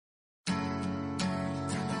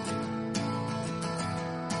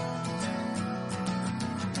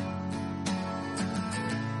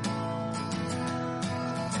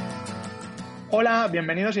Hola,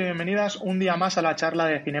 bienvenidos y bienvenidas un día más a la charla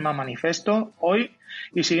de Cinema Manifesto. Hoy,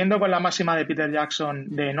 y siguiendo con la máxima de Peter Jackson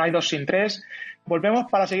de no hay dos sin tres, volvemos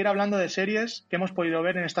para seguir hablando de series que hemos podido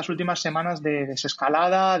ver en estas últimas semanas de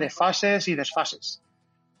desescalada, de fases y desfases.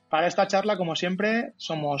 Para esta charla, como siempre,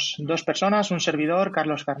 somos dos personas, un servidor,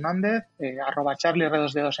 Carlos Fernández,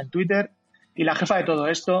 @CharlieR2D2 en Twitter, y la jefa de todo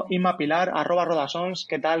esto, Inma Pilar, @Rodasons.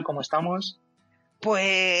 ¿Qué tal? ¿Cómo estamos?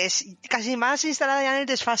 Pues casi más instalada ya en el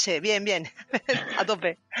desfase. Bien, a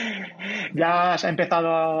tope. Ya se ha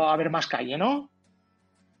empezado a ver más calle, ¿no? Un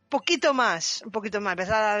poquito más.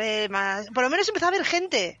 Empezar a ver más. Por lo menos empezar a ver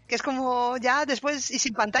gente, que es como ya después y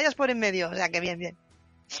sin pantallas por en medio. O sea que bien.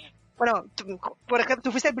 Bueno, por ejemplo,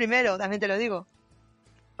 tú fuiste el primero, también te lo digo.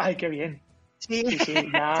 Ay, qué bien. Sí,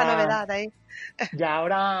 ya, esa novedad ahí. Ya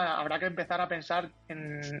ahora habrá que empezar a pensar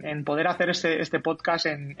en poder hacer este podcast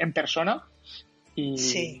en persona y,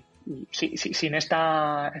 sí. y sin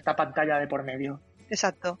esta pantalla de por medio.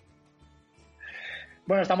 Exacto.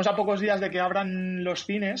 Bueno, estamos a pocos días de que abran los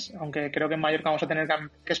cines, aunque creo que en Mallorca vamos a tener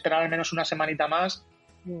que esperar al menos una semanita más.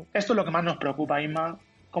 Esto es lo que más nos preocupa, Inma.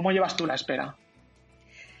 ¿Cómo llevas tú la espera?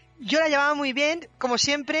 Yo la llevaba muy bien, como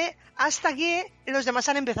siempre, hasta que los demás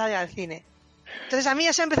han empezado a ir al cine. Entonces a mí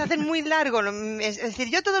ya se empezó a hacer muy largo. Es decir,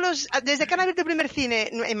 yo desde que han abierto el primer cine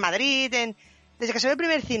en Madrid, desde que se ve el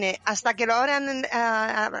primer cine hasta que lo abran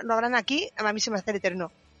aquí, a mí se me hace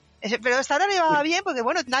eterno. Pero hasta ahora lo llevaba bien porque,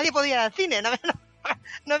 bueno, nadie podía ir al cine,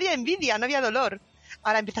 no había envidia, no había dolor.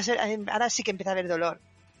 Ahora sí que empieza a haber dolor.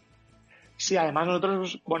 Sí, además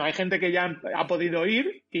nosotros, bueno, hay gente que ya ha podido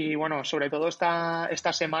ir y, bueno, sobre todo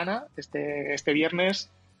esta semana, este viernes,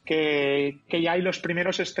 que ya hay los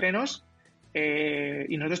primeros estrenos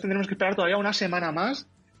y nosotros tendremos que esperar todavía una semana más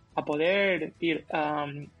a poder ir.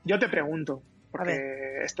 Yo te pregunto,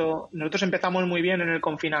 porque nosotros empezamos muy bien en el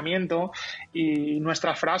confinamiento y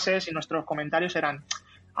nuestras frases y nuestros comentarios eran,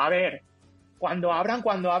 a ver, cuando abran,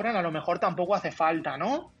 a lo mejor tampoco hace falta,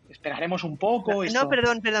 ¿no? Esperaremos un poco. No,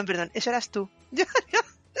 perdón, eso eras tú. Yo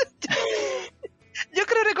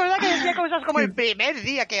creo recordar que decía cosas como el primer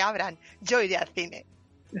día que abran, yo iré al cine.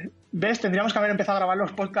 ¿Ves? Tendríamos que haber empezado a grabar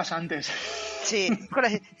los podcasts antes. Sí,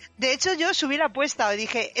 de hecho yo subí la apuesta y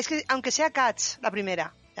dije, es que aunque sea Cats la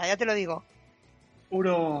primera, ya te lo digo.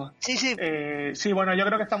 Puro. Sí. Sí, bueno, yo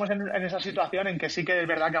creo que estamos en esa situación en que sí que es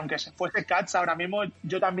verdad que aunque fuese Cats ahora mismo,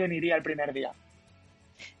 yo también iría el primer día.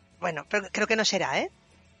 Bueno, pero creo que no será, ¿eh?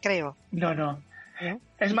 Creo. No.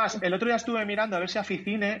 Es más, el otro día estuve mirando a ver si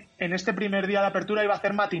Aficine en este primer día de apertura iba a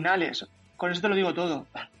hacer matinales. Con eso te lo digo todo.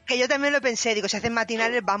 Que yo también lo pensé, digo, si hacen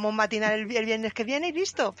matinales, vamos a matinar el viernes que viene y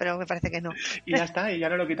listo, pero me parece que no. Y ya está, y ya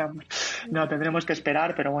no lo quitamos. No, tendremos que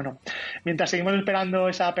esperar, pero bueno, mientras seguimos esperando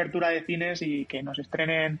esa apertura de cines y que nos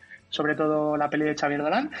estrenen sobre todo la peli de Xavier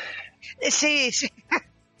Dolan. Sí.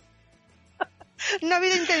 No ha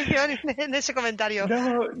habido intención en ese comentario.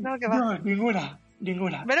 No, ninguna.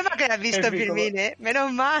 Menos mal que la has visto en Filmin, ¿eh?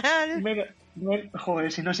 Menos mal.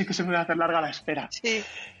 Joder, si no sí que se me va a hacer larga la espera. Sí.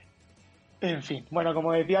 En fin, bueno,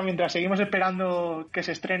 como decía, mientras seguimos esperando que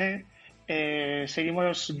se estrene,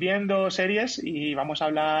 seguimos viendo series y vamos a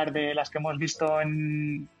hablar de las que hemos visto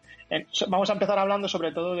vamos a empezar hablando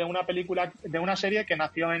sobre todo de una película, de una serie que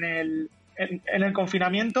nació en el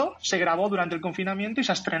confinamiento, se grabó durante el confinamiento y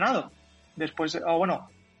se ha estrenado después,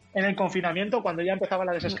 en el confinamiento cuando ya empezaba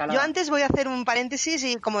la desescalada. Yo antes voy a hacer un paréntesis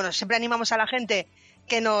y como siempre animamos a la gente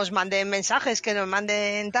que nos manden mensajes, que nos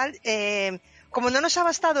manden tal, como no nos ha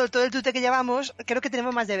bastado todo el tute que llevamos, creo que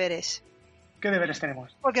tenemos más deberes. ¿Qué deberes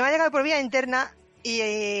tenemos? Porque me ha llegado por vía interna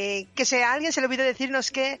y que a alguien se le olvidó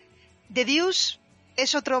decirnos que The Deuce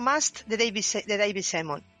es otro must de David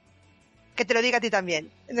Simon. Que te lo diga a ti también.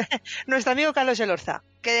 Nuestro amigo Carlos Elorza.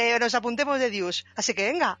 Que nos apuntemos de Deuce. Así que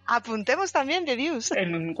venga, apuntemos también de Deuce.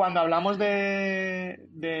 Cuando hablamos de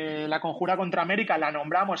la conjura contra América, la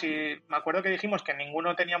nombramos y me acuerdo que dijimos que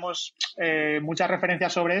ninguno teníamos muchas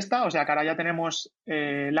referencias sobre esta, o sea que ahora ya tenemos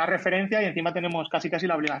la referencia y encima tenemos casi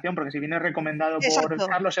la obligación, porque si viene recomendado por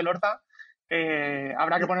Carlos Elorza,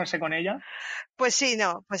 habrá que ponerse con ella. Pues sí,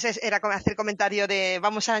 no, pues era hacer comentario de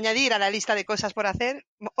vamos a añadir a la lista de cosas por hacer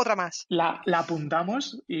otra más. La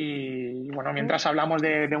apuntamos y bueno, mientras hablamos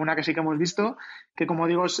de una que sí que hemos visto, que como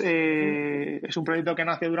digo es un proyecto que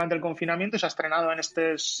nació durante el confinamiento y se ha estrenado en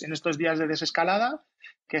estos días de desescalada,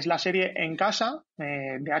 que es la serie En Casa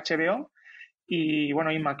de HBO. Y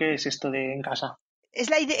bueno, Inma, ¿qué es esto de En Casa?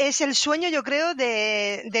 Es el sueño, yo creo,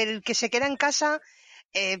 del que se queda en casa,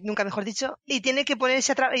 nunca mejor dicho, y tiene que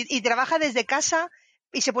ponerse y trabaja desde casa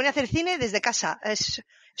y se pone a hacer cine desde casa. Es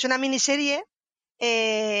una miniserie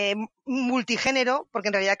multigénero, porque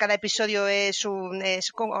en realidad cada episodio es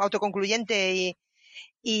autoconcluyente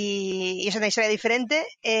y es una historia diferente,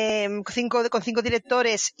 con 5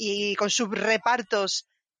 directores y con subrepartos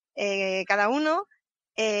cada uno,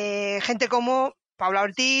 gente como Paula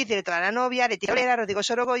Ortiz, directora de La novia, Leticia Olera, Rodrigo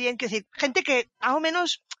Sorogoyen, quiero decir, gente que más o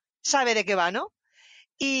menos sabe de qué va, ¿no?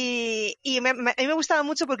 Y a mí me gustaba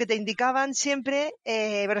mucho porque te indicaban siempre,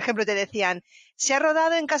 por ejemplo, te decían, se ha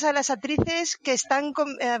rodado en casa de las actrices que están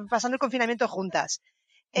pasando el confinamiento juntas.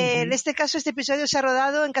 En este caso, este episodio se ha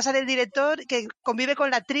rodado en casa del director que convive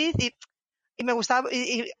con la actriz y me gustaba.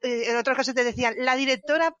 Y en otro caso te decían, la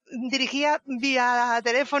directora dirigía vía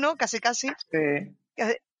teléfono, casi. Sí.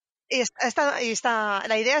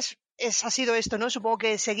 La idea ha sido esto, ¿no? Supongo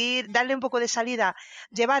que seguir, darle un poco de salida,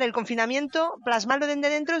 llevar el confinamiento, plasmarlo desde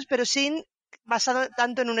dentro, pero sin basado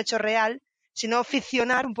tanto en un hecho real, sino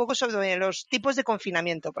ficcionar un poco sobre los tipos de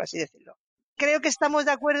confinamiento, por así decirlo. Creo que estamos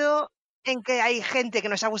de acuerdo en que hay gente que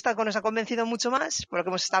nos ha gustado, que nos ha convencido mucho más, por lo que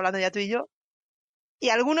hemos estado hablando ya tú y yo, y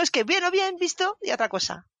algunos que bien o bien visto y otra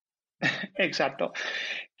cosa. Exacto.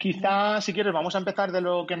 Quizá, si quieres, vamos a empezar de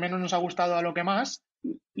lo que menos nos ha gustado a lo que más.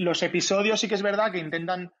 Los episodios sí que es verdad que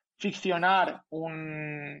intentan ficcionar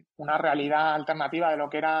una realidad alternativa de lo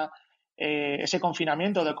que era ese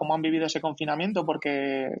confinamiento, de cómo han vivido ese confinamiento,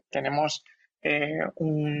 porque tenemos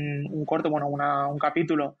un corto, bueno, un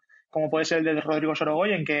capítulo, como puede ser el de Rodrigo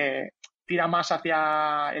Sorogoyen, que tira más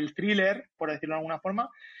hacia el thriller, por decirlo de alguna forma,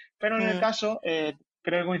 pero en el caso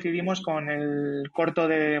creo que coincidimos con el corto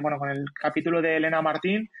con el capítulo de Elena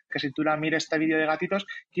Martín, que si tú la mires este vídeo de gatitos,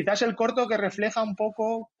 quizás el corto que refleja un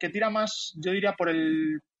poco, que tira más, yo diría, por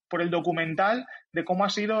el documental de cómo ha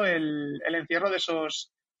sido el encierro de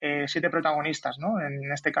esos 7 protagonistas, ¿no?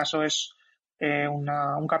 En este caso es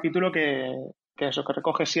un capítulo que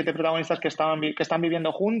recoge 7 protagonistas que están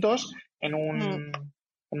viviendo juntos en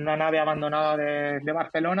una nave abandonada de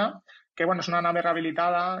Barcelona, que bueno, es una nave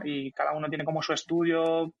rehabilitada y cada uno tiene como su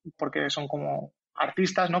estudio, porque son como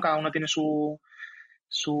artistas, ¿no? Cada uno tiene su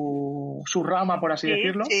rama, por así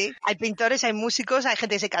decirlo. Sí, hay pintores, hay músicos, hay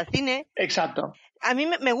gente que se queda al cine. Exacto. A mí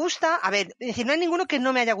me gusta, a ver, es decir, no hay ninguno que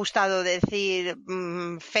no me haya gustado, de decir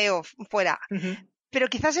feo, fuera. Pero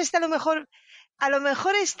quizás este a lo mejor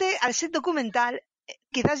este, al ser documental,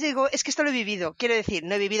 quizás digo, es que esto lo he vivido. Quiero decir,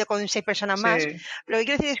 no he vivido con 6 personas más. Lo que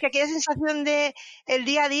quiero decir es que aquella sensación de el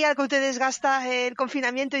día a día, que te desgasta el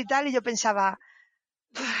confinamiento y tal, y yo pensaba,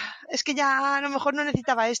 es que ya a lo mejor no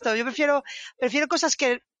necesitaba esto. Yo prefiero cosas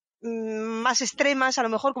que más extremas, a lo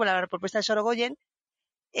mejor, como la propuesta de Sorogoyen,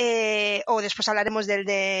 o después hablaremos del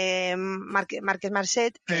de Márquez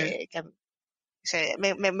Marcet, que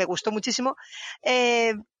me gustó muchísimo.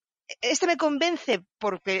 Este me convence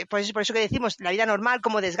por eso que decimos, la vida normal,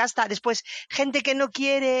 cómo desgasta. Después, gente que no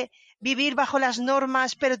quiere vivir bajo las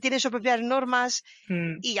normas, pero tiene sus propias normas.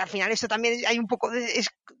 Y al final esto también hay un poco es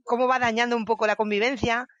cómo va dañando un poco la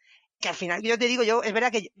convivencia. Que al final, yo te digo, es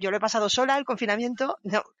verdad que yo lo he pasado sola, el confinamiento.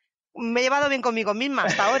 No, me he llevado bien conmigo misma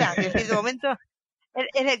hasta ahora. Es decir, de momento,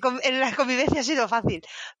 en la convivencia ha sido fácil.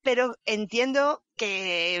 Pero entiendo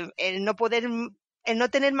que el no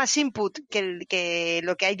tener más input que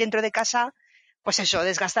lo que hay dentro de casa, pues eso,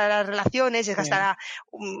 desgastar las relaciones, desgastar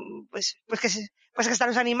pues que hasta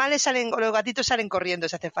los animales salen, o los gatitos salen corriendo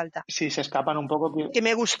si hace falta. Sí, se escapan un poco. Que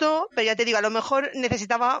me gustó, pero ya te digo, a lo mejor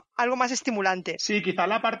necesitaba algo más estimulante. Sí, quizá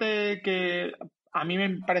la parte que a mí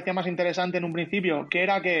me parecía más interesante en un principio, que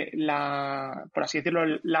era que por así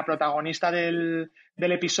decirlo, la protagonista del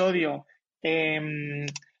episodio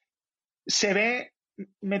se ve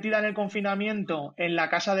metida en el confinamiento en la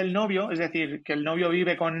casa del novio, es decir, que el novio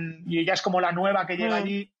vive y ella es como la nueva que llega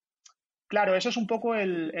allí. Claro, eso es un poco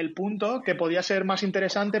el punto que podía ser más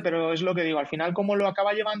interesante, pero es lo que digo, al final como lo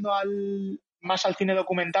acaba llevando más al cine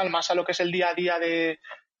documental, más a lo que es el día a día de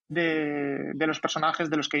los personajes,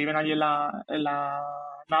 de los que viven allí en la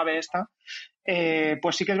nave esta,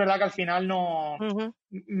 pues sí que es verdad que al final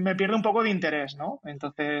me pierde un poco de interés, ¿no?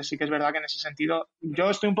 Entonces sí que es verdad que en ese sentido yo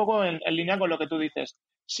estoy un poco en línea con lo que tú dices.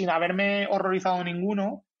 Sin haberme horrorizado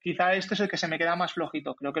ninguno, quizá este es el que se me queda más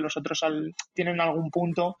flojito. Creo que los otros tienen algún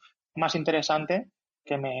punto más interesante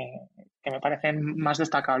que me parecen más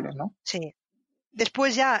destacables, ¿no? Sí.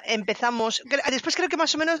 Después ya empezamos. Después creo que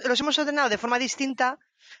más o menos los hemos ordenado de forma distinta,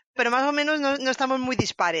 pero más o menos no estamos muy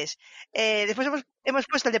dispares. Después hemos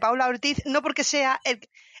puesto el de Paula Ortiz, no porque sea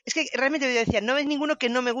es que realmente yo decía, no es ninguno que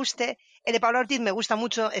no me guste. El de Paula Ortiz me gusta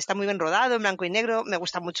mucho, está muy bien rodado, en blanco y negro, me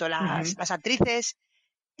gustan mucho las actrices.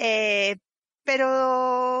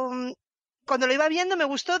 Pero cuando lo iba viendo me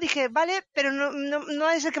gustó, dije, vale, pero no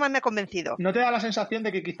es el que más me ha convencido. ¿No te da la sensación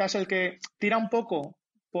de que quizás el que tira un poco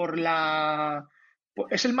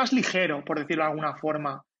es el más ligero, por decirlo de alguna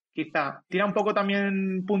forma? quizá. Tira un poco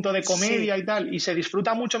también punto de comedia Sí. y tal, y se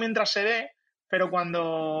disfruta mucho mientras se ve, pero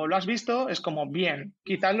cuando lo has visto es como bien.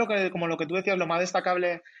 Quizás como lo que tú decías, lo más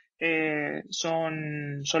destacable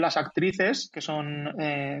son las actrices, que son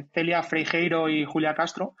Celia Freijeiro y Julia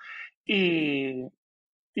Castro, y,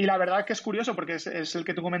 y la verdad que es curioso porque es el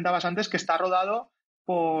que tú comentabas antes, que está rodado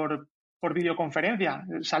por videoconferencia.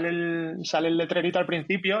 Sale el letrerito al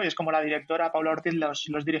principio y es como la directora Paula Ortiz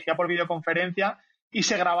los dirigía por videoconferencia y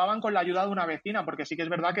se grababan con la ayuda de una vecina, porque sí que es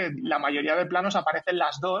verdad que la mayoría de planos aparecen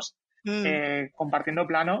las dos compartiendo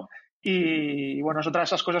plano y bueno, es otra de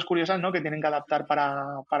esas cosas curiosas, ¿no?, que tienen que adaptar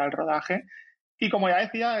para el rodaje. Y como ya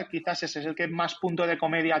decía, quizás ese es el que más punto de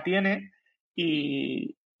comedia tiene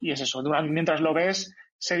y es eso, mientras lo ves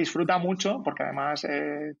se disfruta mucho porque además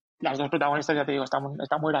las dos protagonistas, ya te digo, están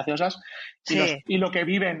muy graciosas Sí. y lo que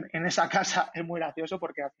viven en esa casa es muy gracioso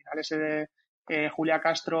porque al final ese de Julia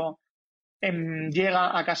Castro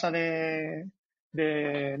llega a casa de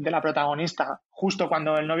la protagonista justo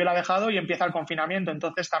cuando el novio la ha dejado y empieza el confinamiento.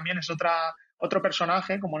 Entonces también es otro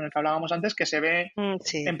personaje, como en el que hablábamos antes, que se ve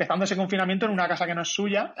Sí. empezando ese confinamiento en una casa que no es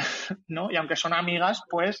suya, ¿no? Y aunque son amigas,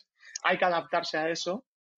 pues hay que adaptarse a eso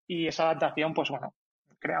y esa adaptación, pues bueno,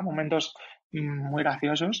 crea momentos muy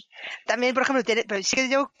graciosos. También, por ejemplo, pero sí que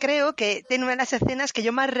yo creo que tiene una de las escenas que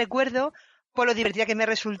yo más recuerdo por lo divertida que me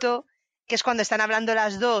resultó, que es cuando están hablando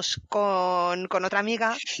las dos con otra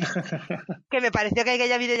amiga, que me pareció que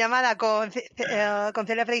aquella videollamada con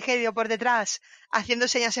Celia Freijeiro por detrás, haciendo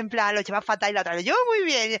señas en plan, lo lleva fatal, y la otra, yo muy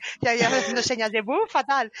bien, y ella haciendo señas de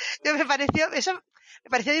fatal. Eso me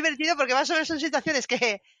pareció divertido porque más o menos son situaciones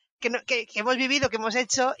que hemos vivido, que hemos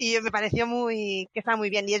hecho, y me pareció que está muy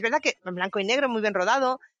bien. Y es verdad que en blanco y negro, muy bien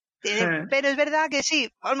rodado, pero es verdad que sí,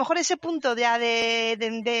 a lo mejor ese punto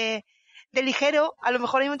de ligero, a lo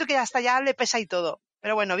mejor hay un momento que hasta ya le pesa y todo.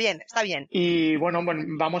 Pero bueno, bien, está bien. Y bueno,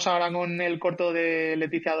 vamos ahora con el corto de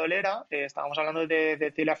Leticia Dolera. Estábamos hablando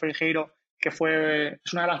de Celia Freijeiro, que es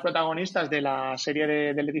una de las protagonistas de la serie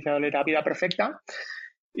de Leticia Dolera, Vida Perfecta.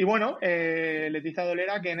 Y bueno, Leticia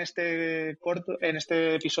Dolera, que en este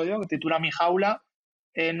episodio, que titula Mi jaula,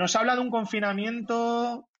 nos habla de un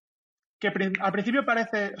confinamiento que al principio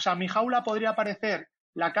parece, o sea, mi jaula podría parecer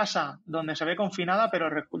la casa donde se ve confinada, pero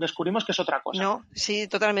descubrimos que es otra cosa. No, sí,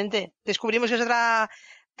 totalmente. Descubrimos que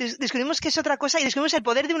es otra cosa y descubrimos el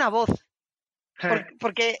poder de una voz.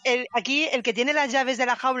 Porque aquí el que tiene las llaves de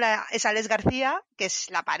la jaula es Alex García, que es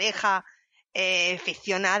la pareja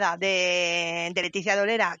ficcionada de Leticia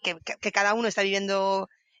Dolera, que cada uno está viviendo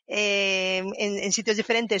en sitios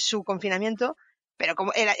diferentes su confinamiento, pero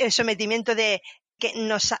como el sometimiento de que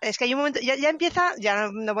es que hay un momento, ya empieza, ya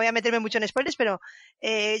no voy a meterme mucho en spoilers, pero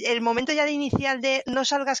el momento ya de inicial de no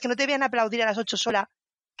salgas, que no te vean aplaudir a las 8 sola,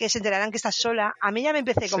 que se enterarán que estás sola, a mí ya me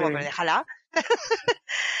empecé como, Sí. pero déjala.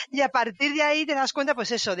 Y a partir de ahí te das cuenta,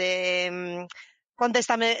 pues eso,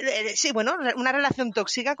 contéstame, sí, bueno, una relación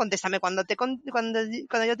tóxica, contéstame cuando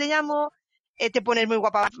yo te llamo, te pones muy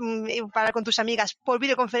guapa para hablar con tus amigas por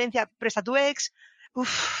videoconferencia, presta tu ex,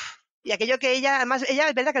 y aquello que además, ella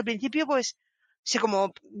es verdad que al principio, pues, sí,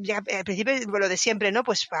 como, ya, al principio, lo de siempre, ¿no?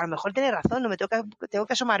 Pues a lo mejor tiene razón, tengo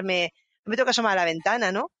que asomarme, no me tengo que asomar a la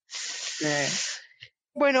ventana, ¿no?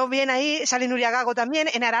 Bueno, bien, ahí sale Nuria Gago también,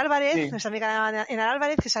 Enar Álvarez, Sí. nuestra amiga Enar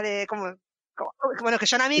Álvarez, que sale bueno, que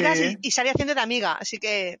son amigas Sí. y sale haciendo de amiga, así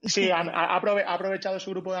que... Sí, ha aprovechado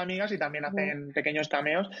su grupo de amigas y también hacen pequeños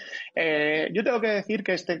cameos. Yo tengo que decir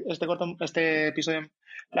que este episodio,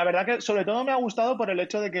 la verdad que sobre todo me ha gustado por el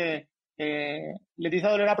hecho de que Leticia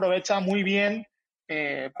Dolera aprovecha muy bien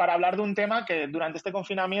para hablar de un tema que durante este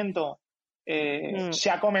confinamiento se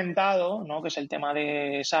ha comentado, ¿no?, que es el tema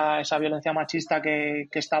de esa violencia machista que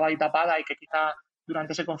estaba ahí tapada y que quizá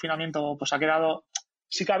durante ese confinamiento pues ha quedado...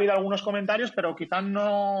 Sí que ha habido algunos comentarios, pero quizás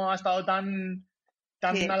no ha estado tan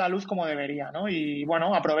a la luz como debería, ¿no? Y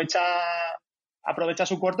bueno, aprovecha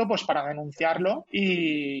su corto pues para denunciarlo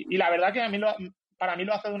y la verdad que para mí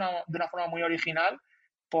lo hace de una forma muy original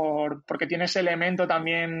porque tiene ese elemento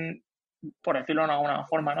también, por decirlo de alguna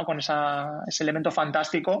forma, ¿no?, con ese elemento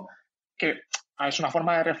fantástico que es una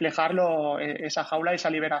forma de reflejarlo, esa jaula y esa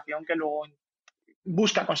liberación que luego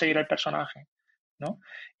busca conseguir el personaje, ¿no?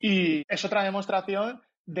 Y es otra demostración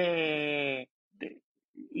de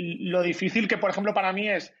lo difícil que, por ejemplo, para mí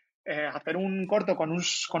es hacer un corto con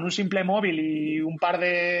un simple móvil y un par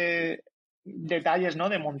de detalles, ¿no?,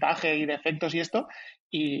 de montaje y de efectos y esto,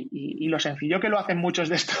 y lo sencillo que lo hacen muchos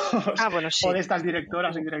de estos bueno, sí. o de estas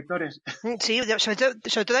directoras y directores. Sí,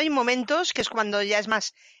 sobre todo hay momentos que es cuando ya es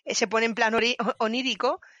más, se pone en plan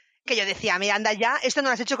onírico, que yo decía, mira, anda ya, esto no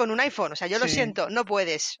lo has hecho con un iPhone, o sea, yo lo Sí. siento, no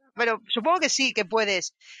puedes, pero supongo que sí, que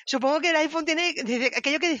puedes. Supongo que el iPhone tiene,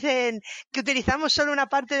 aquello que dicen que utilizamos solo una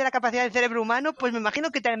parte de la capacidad del cerebro humano, pues me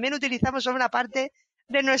imagino que también utilizamos solo una parte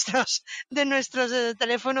de nuestros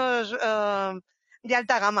teléfonos de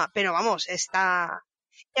alta gama, pero vamos, está...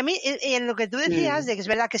 Y a mí, en lo que tú decías, Sí. de que es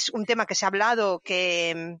verdad que es un tema que se ha hablado,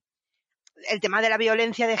 que el tema de la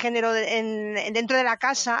violencia de género dentro de la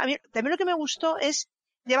casa, a mí también lo que me gustó es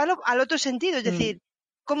llevarlo al otro sentido, es decir,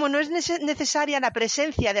 como no es necesaria la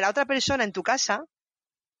presencia de la otra persona en tu casa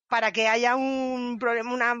para que haya un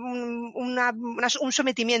problema, un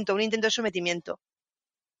sometimiento, un intento de sometimiento.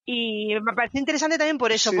 Y me parece interesante también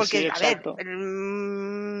por eso, Sí, sí, porque, a ver, exacto.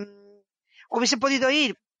 hubiese podido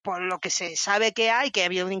ir por lo que se sabe que hay, que ha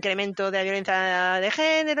habido un incremento de la violencia de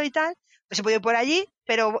género y tal, pues se puede ir por allí,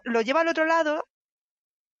 pero lo lleva al otro lado.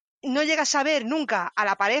 No llegas a ver nunca a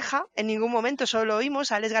la pareja, en ningún momento, solo lo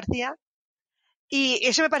oímos a Alex García, y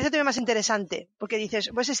eso me parece todavía más interesante, porque dices,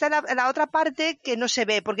 pues está la otra parte que no se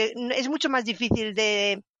ve, porque es mucho más difícil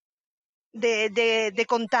de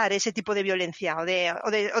contar ese tipo de violencia o de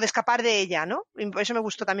escapar de ella, ¿no? Y por eso me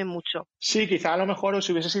gustó también mucho. Sí, quizá a lo mejor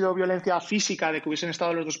si hubiese sido violencia física, de que hubiesen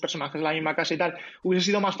estado los dos personajes en la misma casa y tal, hubiese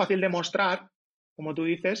sido más fácil de mostrar, como tú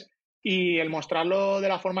dices, y el mostrarlo de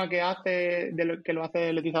la forma que que lo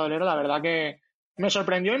hace Leticia Dolero, la verdad que me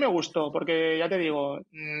sorprendió y me gustó, porque ya te digo,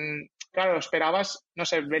 claro, esperabas, no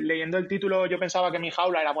sé, leyendo el título yo pensaba que Mi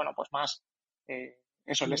jaula era, bueno, pues más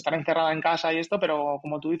eso, el estar encerrada en casa y esto, pero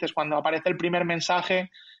como tú dices, cuando aparece el primer mensaje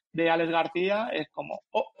de Alex García, es como,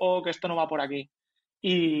 que esto no va por aquí.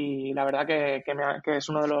 Y la verdad que es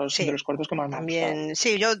uno de Sí, los cortos que más me ha gustado. también,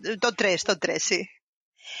 sí, yo top 3, sí.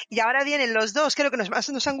 Y ahora vienen los dos, creo que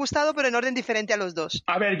nos han gustado, pero en orden diferente a los dos.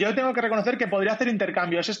 A ver, yo tengo que reconocer que podría hacer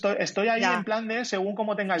intercambios. Estoy ahí en Ya, plan de según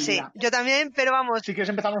cómo tenga el sí, día. yo también, pero vamos, Si quieres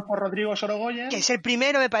empezamos por Rodrigo que Sorogoyen. es el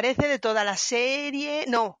primero, me parece, de toda la serie.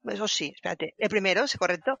 No, eso sí, espérate. El primero, ¿es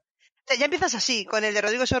correcto? O sea, ya empiezas así, con el de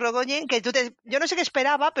Rodrigo Sorogoyen, que yo no sé qué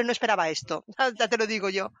esperaba, pero no esperaba esto. Ya te lo digo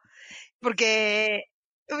yo. Porque,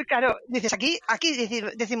 claro, dices, aquí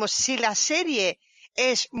decimos, si la serie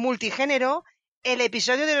es multigénero, el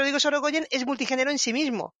episodio de Rodrigo Sorogoyen es multigénero en sí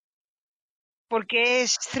mismo. Porque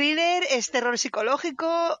es thriller, es terror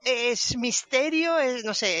psicológico, es misterio,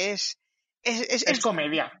 no sé, Es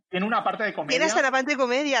comedia. Tiene una parte de tiene hasta comedia la parte de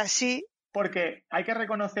comedia, sí. porque hay que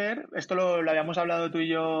reconocer, esto lo habíamos hablado tú y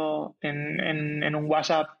yo en un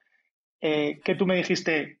WhatsApp, que tú me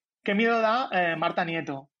dijiste, qué miedo da Marta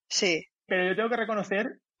Nieto. Sí, Pero yo tengo que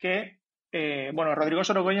reconocer que, bueno, Rodrigo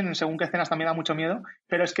Sorogoyen en según qué escenas también da mucho miedo,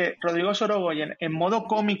 pero es que Rodrigo Sorogoyen en modo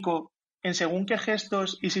cómico, en según qué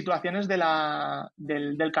gestos y situaciones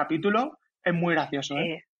del capítulo, es muy gracioso,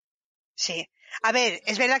 ¿eh? sí, sí. A ver,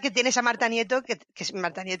 es verdad que tienes a Marta Nieto,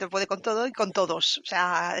 Marta Nieto puede con todo y con todos. O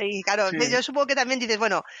sea, y claro, Sí, yo supongo que también dices,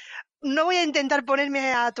 bueno, no voy a intentar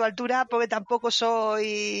ponerme a tu altura porque tampoco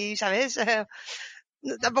soy, ¿sabes?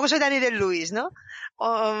 Tampoco soy Dani del Luis, ¿no?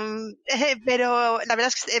 Pero la verdad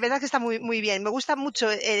es que está muy, muy bien. Me gusta mucho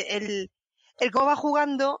el cómo va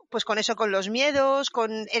jugando, pues con eso, con los miedos,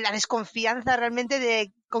 con la desconfianza realmente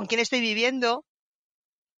de con quién estoy viviendo.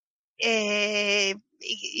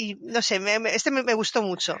 Y no sé, me gustó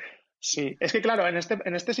mucho. sí. Es que claro, en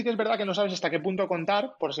este sí que es verdad que no sabes hasta qué punto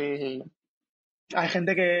contar, por si hay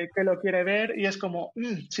gente que lo quiere ver y es como,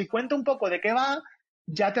 si cuento un poco de qué va,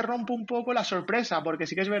 ya te rompo un poco la sorpresa, porque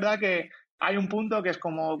sí que es verdad que hay un punto que es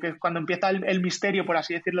como que cuando empieza el misterio, por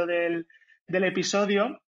así decirlo, del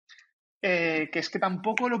episodio, que es que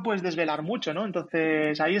tampoco lo puedes desvelar mucho, ¿no?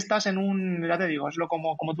 Entonces ahí estás ya te digo,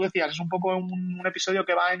 como tú decías, es un poco un episodio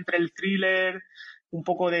que va entre el thriller, un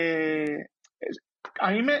poco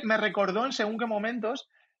a mí me recordó en según qué momentos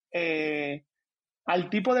al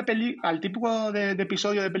tipo de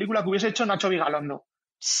episodio de película que hubiese hecho Nacho Vigalondo.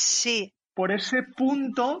 Sí, Por ese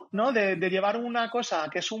punto, ¿no? De llevar una cosa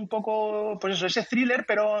que es un poco, pues eso, ese thriller,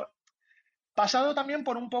 pero pasado también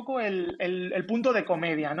por un poco el punto de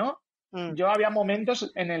comedia, ¿no? mm, Yo había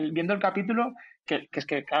momentos viendo el capítulo que es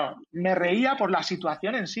que, claro, me reía por la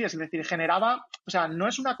situación en sí, es decir, generaba, o sea, no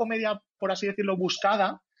es una comedia, por así decirlo,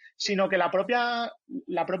 buscada, sino que la propia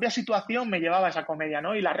situación me llevaba a esa comedia,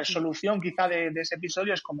 ¿no? Y la resolución quizá de ese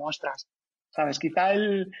episodio es como, ostras, ¿sabes? Quizá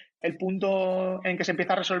el punto en que se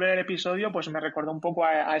empieza a resolver el episodio, pues me recordó un poco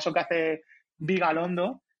a eso que hace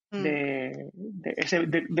Vigalondo, mm.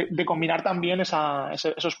 de combinar también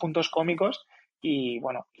esos puntos cómicos y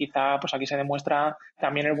bueno, quizá pues aquí se demuestra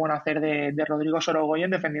también el buen hacer de Rodrigo Sorogoyen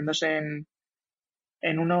defendiéndose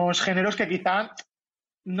en unos géneros que quizá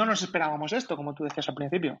no nos esperábamos esto, como tú decías al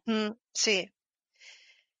principio. Sí.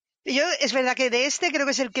 Yo, es verdad que de este creo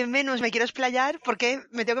que es el que menos me quiero explayar porque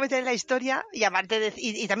me tengo que meter en la historia y aparte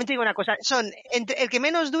y también te digo una cosa, el que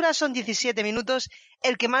menos dura son 17 minutos,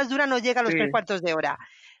 el que más dura no llega a los tres Sí, cuartos de hora.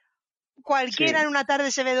 Cualquiera en sí. una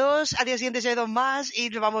tarde se ve dos, al día siguiente se ve dos más y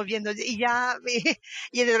lo vamos viendo y ya,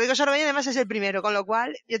 y el de Rodrigo Sorogoyen además es el primero, con lo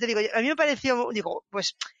cual, yo te digo, a mí me pareció,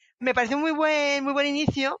 pues, me pareció muy buen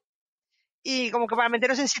inicio y como que para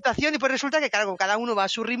meternos en situación y pues resulta que claro, cada uno va a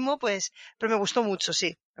su ritmo, pues, pero me gustó mucho,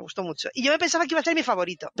 sí, me gustó mucho. Y yo me pensaba que iba a ser mi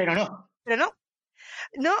favorito, Pero no. pero no,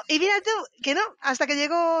 no, y mira tú, que no, hasta que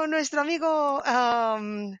llegó nuestro amigo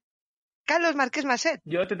Carlos Marqués Masset.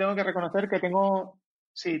 Yo te tengo que reconocer que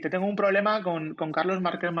sí, te tengo un problema con Carlos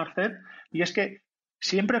Márquez Marcet y es que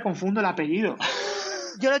siempre confundo el apellido.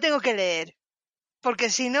 Yo lo tengo que leer, porque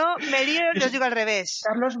si no, me lío y os Es digo al revés.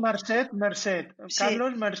 Carlos Marcet Merced. Sí,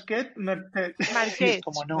 Carlos Marquet Merced. Y es Marqués,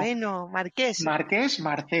 como no. bueno, Marqués, Marqués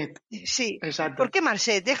Marcet. sí. ¿Por Exacto. qué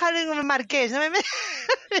Marcet? Déjale como Marqués, no me...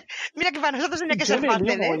 Mira que para nosotros tenía que Yo ser me lío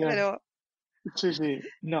fácil, ¿eh? mogollón. Pero Sí, sí,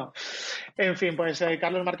 no. En fin, pues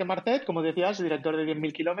Carlos Márquez Marcet, como decías, director de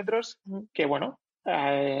 10.000 kilómetros, que bueno,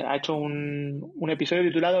 ha hecho un episodio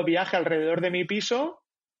titulado Viaje alrededor de mi piso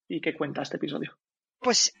y que cuenta este episodio.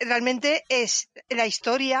 pues realmente es la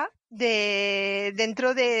historia de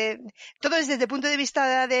dentro de todo es desde el punto de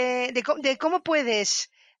vista de cómo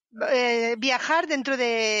puedes viajar dentro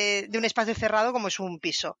de un espacio cerrado como es un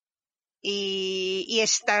piso. Y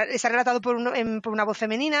está relatado por una voz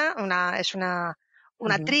femenina, una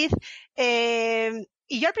Ujú. actriz.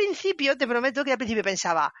 Y yo al principio, te prometo que al principio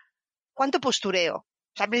pensaba, ¿cuánto postureo?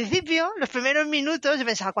 O sea, al principio, los primeros minutos, yo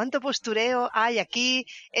pensaba, ¿cuánto postureo hay aquí?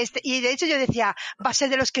 Y de hecho yo decía, va a ser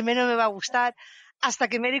de los que menos me va a gustar, hasta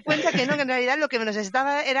que me di cuenta que no, que en realidad lo que nos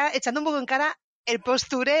estaba era echando un poco en cara el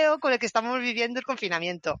postureo con el que estamos viviendo el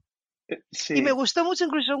confinamiento. Y me Sí, gustó mucho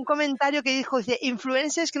incluso un comentario que dice,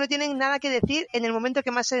 influencers que no tienen nada que decir en el momento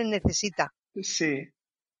que más se les necesita. sí,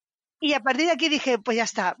 Y a partir de aquí dije, pues ya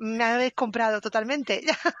está, me habéis comprado totalmente.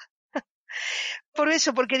 Por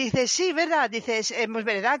eso, porque dices, sí, ¿verdad? Dices, hemos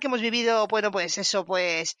verdad que hemos vivido, bueno, pues eso,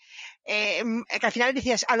 pues, que al final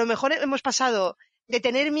decías, a lo mejor hemos pasado de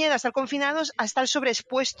tener miedo a estar confinados a estar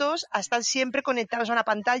sobreexpuestos, a estar siempre conectados a una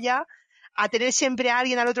pantalla, a tener siempre a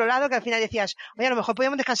alguien al otro lado, que al final decías, oye, a lo mejor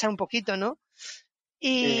podríamos descansar un poquito, ¿no?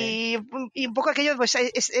 sí. Y un poco aquello, pues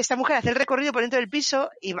esta mujer hace el recorrido por dentro del piso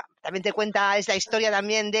y también te cuenta, es la historia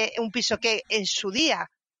también de un piso que en su día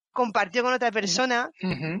compartió con otra persona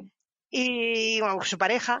Ujú. y bueno, con su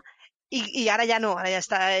pareja y ahora ya no, ahora ya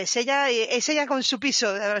está, es ella con su piso,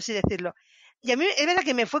 por así decirlo. Y a mí es verdad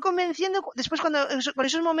que me fue convenciendo después cuando, por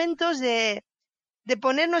esos momentos de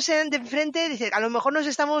ponernos de frente, dice, a lo mejor nos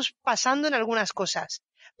estamos pasando en algunas cosas,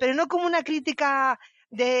 pero no como una crítica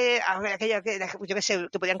de a ver, aquello que yo qué sé,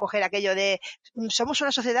 que podían coger aquello de somos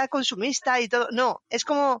una sociedad consumista y todo. No, es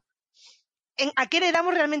como a qué le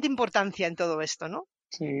damos realmente importancia en todo esto, ¿no?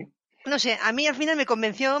 Sí. No sé, a mí al final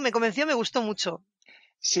me gustó mucho.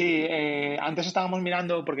 Sí, antes estábamos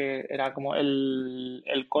mirando, porque era como el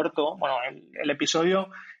corto, bueno, el episodio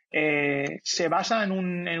se basa en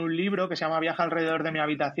un libro que se llama Viaje alrededor de mi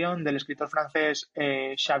habitación, del escritor francés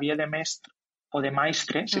Xavier de Maistre, o de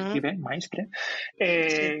Maistre, se Mm, escribe Maistre,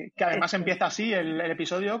 sí, que además este. empieza así el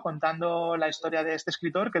episodio contando la historia de este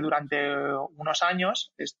escritor que durante unos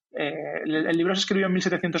años, el libro se escribió en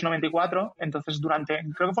 1794, entonces durante,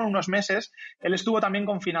 creo que fueron unos meses, él estuvo también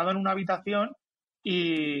confinado en una habitación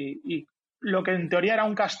y lo que en teoría era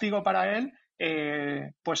un castigo para él,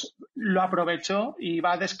 pues lo aprovechó y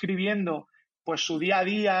va describiendo pues su día a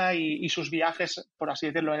día y sus viajes, por así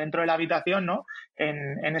decirlo, dentro de la habitación, ¿no?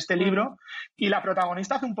 En este Mm, libro. Y la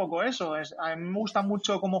protagonista hace un poco eso. A mí me gusta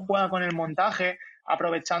mucho cómo juega con el montaje,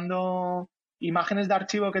 aprovechando imágenes de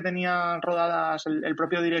archivo que tenía rodadas el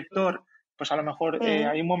propio director. Pues a lo mejor mm,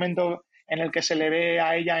 hay un momento en el que se le ve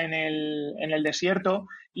a ella en el desierto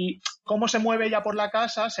y cómo se mueve ella por la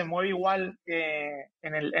casa, se mueve igual que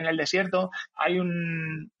en el desierto. Hay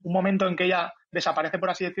un momento en que ella desaparece, por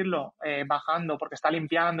así decirlo, bajando porque está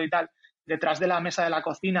limpiando y tal, detrás de la mesa de la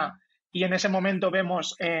cocina. Y en ese momento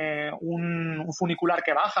vemos un funicular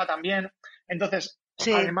que baja también. Entonces,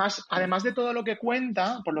 sí, además de todo lo que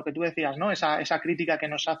cuenta, por lo que tú decías, ¿no? Esa crítica que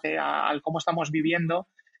nos hace al cómo estamos viviendo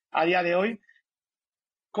a día de hoy,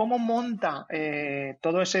 cómo monta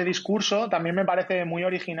todo ese discurso también me parece muy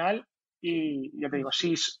original y yo te digo,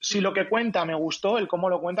 si lo que cuenta me gustó, el cómo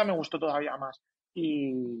lo cuenta me gustó todavía más.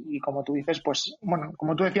 Y como tú dices, pues, bueno,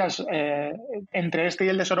 como tú decías, entre este y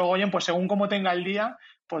el de Sorogoyen, pues según cómo tenga el día,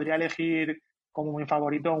 podría elegir como mi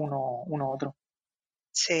favorito uno u otro.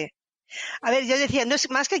 sí. A ver, yo decía, no es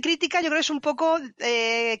más que crítica, yo creo que es un poco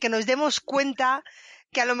que nos demos cuenta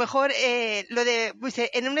que a lo mejor lo de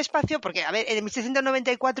en un espacio, porque a ver, en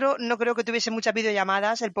 1794 no creo que tuviese muchas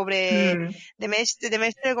videollamadas, el pobre de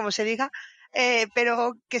Mestre, como se diga,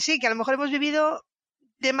 pero que sí, que a lo mejor hemos vivido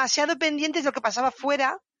demasiado pendientes de lo que pasaba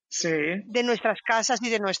fuera de nuestras casas y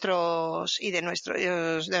de nuestros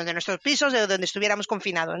pisos, de donde estuviéramos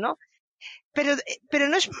confinados, ¿no? Pero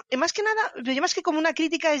no es más que nada, yo más que como una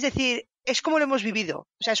crítica, es decir, es como lo hemos vivido.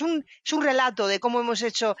 O sea, es un relato de cómo hemos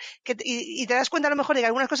hecho, y te das cuenta a lo mejor de que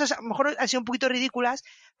algunas cosas a lo mejor han sido un poquito ridículas,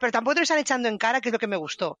 pero tampoco te lo están echando en cara, que es lo que me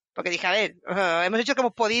gustó. Porque dije, a ver, hemos hecho lo que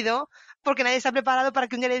hemos podido, porque nadie está preparado para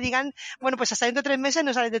que un día le digan, bueno, pues hasta dentro de 3 meses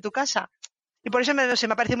no sales de tu casa. Y por eso no sé,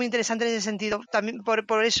 me ha parecido muy interesante en ese sentido, también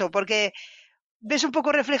por eso, porque ves un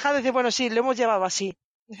poco reflejado y dices, bueno, sí, lo hemos llevado así.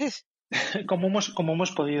 Como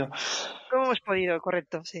hemos podido. ¿Cómo hemos podido?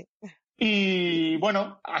 Correcto, sí. Y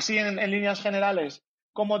bueno, así en líneas generales,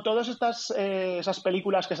 como todas esas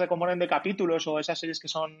películas que se componen de capítulos o esas series que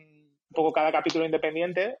son un poco cada capítulo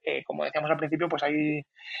independiente, como decíamos al principio, pues hay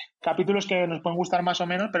capítulos que nos pueden gustar más o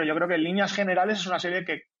menos, pero yo creo que en líneas generales es una serie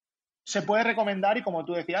que se puede recomendar y, como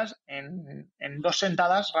tú decías, en 2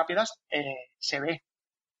 sentadas rápidas se ve.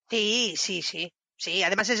 Sí. Sí,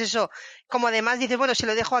 además es eso. Como además dices, bueno, si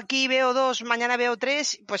lo dejo aquí, veo 2, mañana veo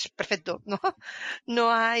 3, pues perfecto, ¿no?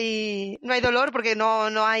 No hay dolor porque no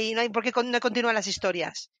hay porque no continúan las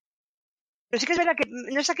historias. Pero sí que es verdad que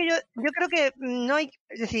no es aquello, yo creo que no hay,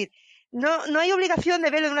 es decir, no hay obligación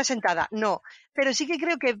de verlo en una sentada, no. Pero sí que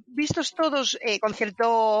creo que vistos todos con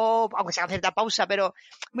aunque sea con cierta pausa, pero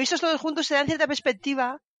vistos todos juntos se dan cierta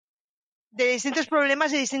perspectiva de distintos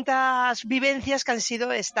problemas y distintas vivencias que han sido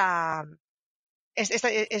que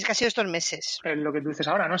ha sido estos meses. Es lo que tú dices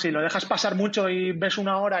ahora, ¿no? Si lo dejas pasar mucho y ves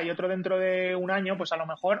 1 hora y otro dentro de 1 año, pues a lo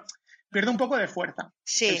mejor pierde un poco de fuerza.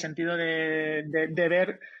 Sí. El sentido de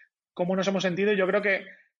ver cómo nos hemos sentido. Yo creo que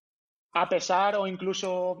a pesar o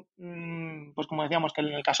incluso, pues como decíamos, que en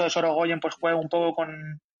el caso de Sorogoyen pues juega un poco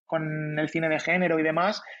con el cine de género y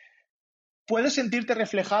demás, puedes sentirte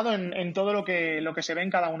reflejado en todo lo que se ve en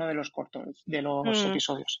cada uno de los cortos, de los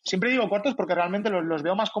episodios. Siempre digo cortos porque realmente los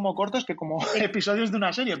veo más como cortos que como episodios de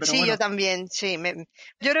una serie. Pero sí, bueno. Yo también, sí.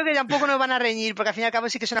 Yo creo que tampoco nos van a reñir porque al fin y al cabo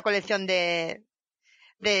sí que es una colección de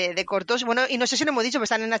cortos. Bueno, y no sé si lo hemos dicho, pero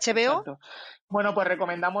están en HBO. Exacto. Bueno, pues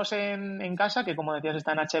recomendamos en casa, que como decías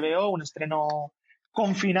está en HBO, un estreno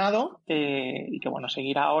confinado y que bueno,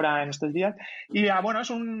 seguirá ahora en estos días. Y bueno, es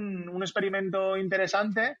un experimento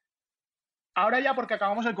interesante. Ahora ya porque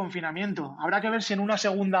acabamos el confinamiento. Habrá que ver si en una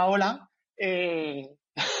segunda ola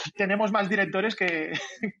tenemos más directores que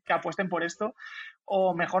apuesten por esto,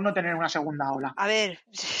 o mejor no tener una segunda ola. A ver,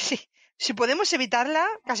 si podemos evitarla,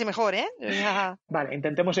 casi mejor, ¿eh? Vale,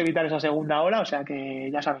 intentemos evitar esa segunda ola, o sea que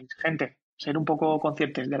ya sabéis, gente, ser un poco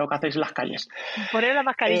conscientes de lo que hacéis en las calles. Poner la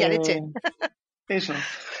mascarilla, leche. Eso.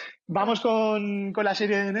 Vamos con la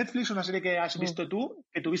serie de Netflix, una serie que has visto tú,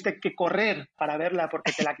 que tuviste que correr para verla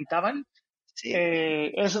porque te la quitaban. Sí.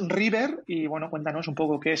 Es River, y bueno, cuéntanos un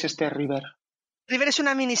poco qué es este River. River es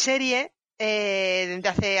una miniserie de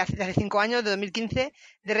hace 5 años, de 2015,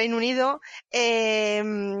 de Reino Unido,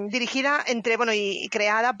 dirigida y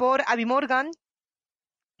creada por Abby Morgan,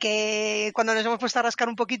 que cuando nos hemos puesto a rascar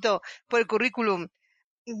un poquito por el currículum,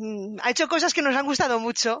 ha hecho cosas que nos han gustado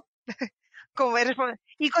mucho,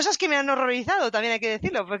 y cosas que me han horrorizado, también hay que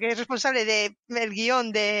decirlo, porque es responsable del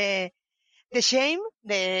guión de Shame,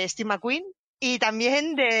 de Steve McQueen, y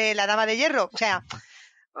también de La Dama de Hierro. O sea,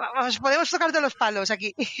 podemos tocar todos los palos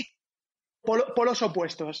aquí. Polos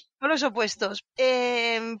opuestos. Polos opuestos.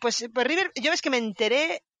 Pues River, yo ves que me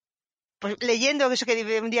enteré pues leyendo eso,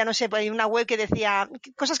 que un día, no sé, hay una web que decía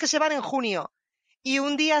cosas que se van en junio. Y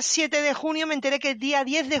un día 7 de junio me enteré que el día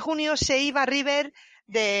 10 de junio se iba River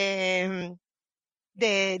de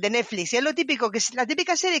Netflix. Y es lo típico, que es la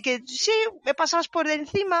típica serie que sí, me pasabas por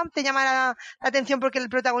encima, te llama la atención porque el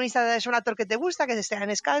protagonista es un actor que te gusta, que es Stellan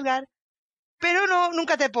Skarsgård, pero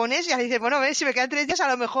nunca te pones y dices, bueno, si me quedan 3 días a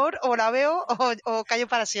lo mejor o la veo o callo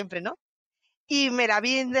para siempre, ¿no? Y me la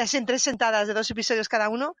vi en 3 sentadas de 2 episodios cada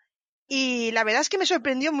uno y la verdad es que me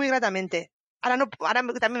sorprendió muy gratamente. Ahora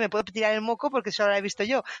también me puedo tirar el moco porque solo la he visto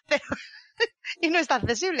yo, pero y no está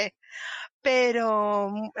accesible.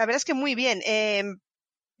 Pero la verdad es que muy bien.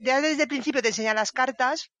 Ya desde el principio te enseñan las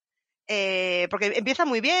cartas, porque empieza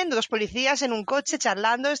muy bien, 2 policías en un coche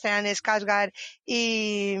charlando, están Skarsgård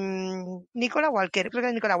y Nicola Walker, creo que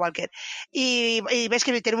es Nicola Walker, y ves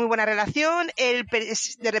que tiene muy buena relación. Él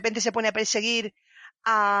de repente se pone a perseguir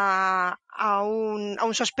a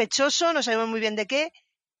un sospechoso, no sabemos muy bien de qué,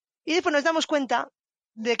 y después nos damos cuenta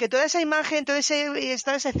de que toda esa imagen, toda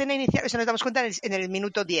esa escena inicial, eso nos damos cuenta en el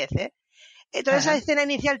minuto 10, Toda esa Ajá. escena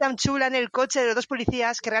inicial tan chula en el coche de los dos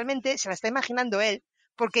policías, que realmente se la está imaginando él,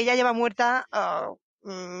 porque ella lleva muerta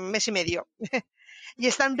un mes y medio. Y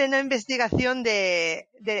está en plena investigación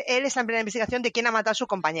él está en plena investigación de quién ha matado a su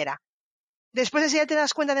compañera. Después de eso ya te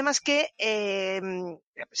das cuenta además que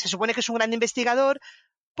se supone que es un gran investigador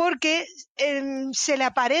porque se le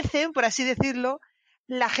aparece, por así decirlo,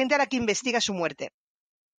 la gente a la que investiga su muerte.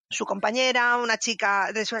 Su compañera, una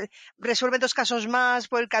chica, resuelve 2 casos más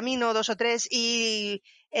por el camino, 2 o 3, y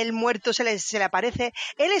el muerto se le aparece.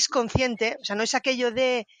 Él es consciente, o sea, no es aquello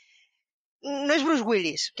de... No es Bruce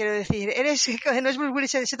Willis, quiero decir, no es Bruce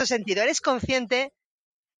Willis en cierto sentido, él es consciente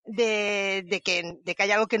de que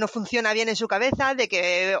hay algo que no funciona bien en su cabeza, de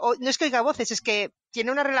que no es que oiga voces, es que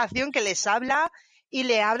tiene una relación que les habla y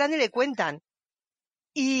le hablan y le cuentan.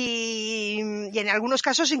 Y en algunos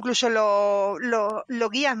casos incluso lo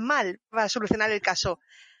guían mal para solucionar el caso.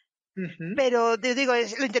 Ujú. Pero te digo,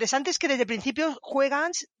 lo interesante es que desde el principio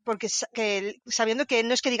juegan porque sabiendo que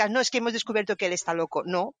no es que digas, no, es que hemos descubierto que él está loco.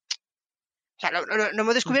 No. O sea, lo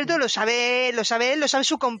hemos descubierto, Ujú. lo sabe él, lo sabe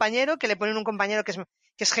su compañero, que le ponen un compañero que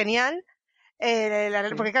es genial.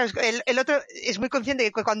 Sí. Porque claro, el otro es muy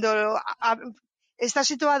consciente que cuando está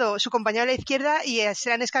situado su compañero a la izquierda y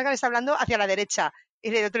Stellan Skarsgård está hablando hacia la derecha.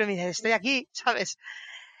 Y el otro le dice, estoy aquí, ¿sabes?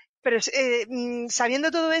 Pero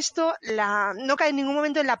sabiendo todo esto, no cae en ningún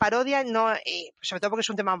momento en la parodia, no, sobre todo porque es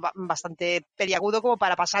un tema bastante peliagudo como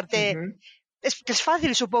para pasarte. Ujú. Es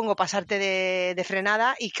fácil, supongo, pasarte de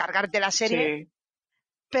frenada y cargarte la serie, Sí.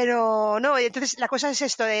 pero no, y entonces la cosa es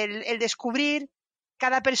esto, el descubrir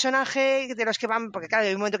cada personaje de los que van, porque claro,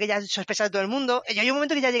 hay un momento que ya sospecha de todo el mundo, y hay un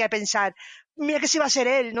momento que ya llega a pensar, mira que sí va a ser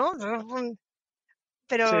él, ¿no? Sí.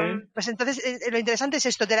 Pero, pues entonces, lo interesante es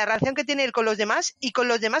esto, de la relación que tiene él con los demás y con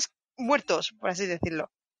los demás muertos, por así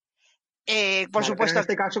decirlo. Por Vale, pero en supuesto,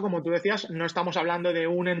 este caso, como tú decías, no estamos hablando de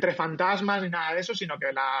un entre fantasmas ni nada de eso, sino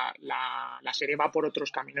que la serie va por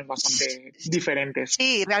otros caminos bastante diferentes.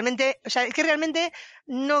 sí, realmente, o sea, es que realmente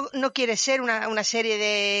no quiere ser una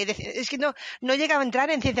serie es que no llega a entrar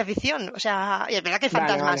en ciencia ficción, o sea, y es verdad que hay Vale,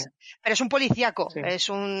 fantasmas, vale. pero es un policíaco, Sí. es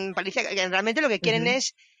un policía que realmente lo que quieren Ujú.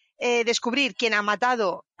 es descubrir quién ha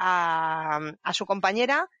matado a su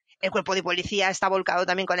compañera. El cuerpo de policía está volcado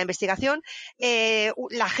también con la investigación.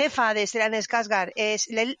 La jefa de Stellan Skarsgård es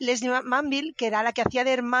Leslie Manville, que era la que hacía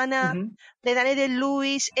de hermana Ujú. de Daniel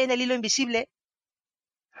Lewis en El hilo invisible,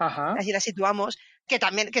 Ajá. así la situamos, que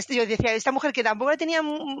también, yo decía, esta mujer que tampoco la tenía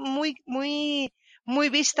muy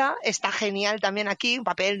vista, está genial también aquí, un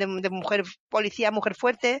papel de mujer policía, mujer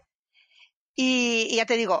fuerte, y ya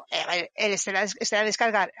te digo, a ver, el Stellan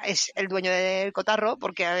Skarsgård es el dueño del cotarro,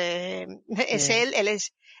 porque Sí. es él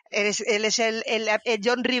es el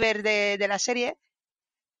John River de la serie,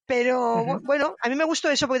 pero Ujú. bueno, a mí me gustó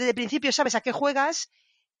eso, porque desde el principio sabes a qué juegas,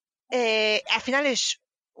 al final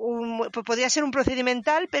podría ser un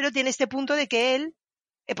procedimental, pero tiene este punto de que él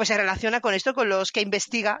pues se relaciona con esto, con los que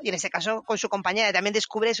investiga, y en este caso con su compañera. También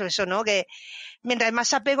descubre eso, ¿no? Que mientras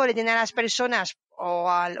más apego le tiene a las personas o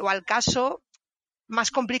al caso, más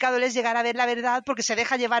complicado le es llegar a ver la verdad porque se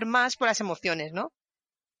deja llevar más por las emociones, ¿no?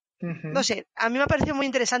 No Ujú. sé, a mí me ha parecido muy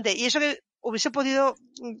interesante. Y eso que hubiese podido,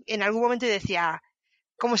 en algún momento decía,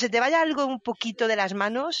 como se te vaya algo un poquito de las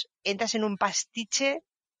manos, entras en un pastiche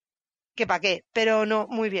que pa' qué, pero no,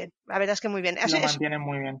 muy bien, la verdad es que muy bien. Lo mantienen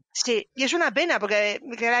muy bien. Sí, y es una pena porque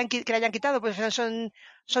que la hayan quitado, pues son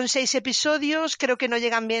 6 episodios, creo que no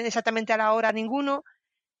llegan bien exactamente a la hora ninguno,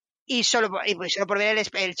 pues solo por ver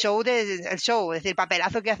el show el show, es decir, el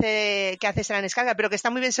papelazo que hace Stellan Skarsgård, pero que está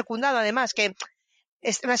muy bien secundado además, que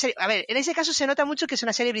es una serie, a ver, en ese caso se nota mucho que es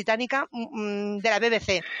una serie británica de la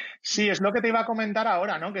BBC. Sí, es lo que te iba a comentar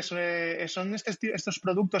ahora, ¿no? Que son estos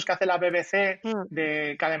productos que hace la BBC, Mm,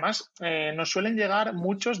 que además nos suelen llegar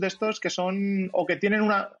muchos de estos que son o que tienen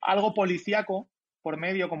algo policíaco por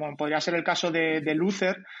medio, como podría ser el caso de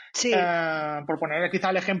Luther, sí, por poner quizá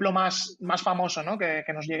el ejemplo más famoso, ¿no? Que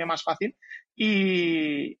nos llegue más fácil.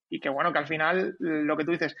 Y que bueno, que al final, lo que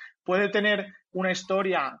tú dices, puede tener una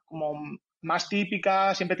historia como más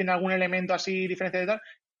típica, siempre tiene algún elemento así diferencial y tal,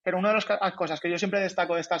 pero una de las cosas que yo siempre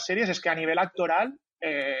destaco de estas series es que a nivel actoral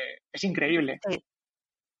es increíble. sí.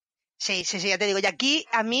 Sí, sí, sí, ya te digo. Y aquí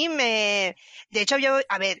a mí De hecho,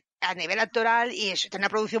 a ver, a nivel actoral, y eso, tiene una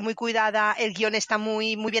producción muy cuidada, el guión está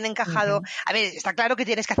muy bien encajado. Ujú. A ver, está claro que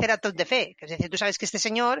tienes que hacer actos de fe. Es decir, tú sabes que este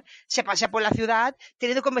señor se pasea por la ciudad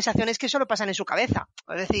teniendo conversaciones que solo pasan en su cabeza.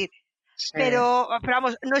 Es decir, Sí, pero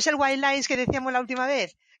vamos, no es el White Lines que decíamos la última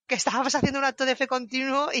vez, que estábamos haciendo un acto de fe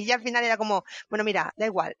continuo y ya al final era como, bueno, mira, da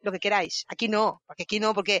igual, lo que queráis. Aquí no,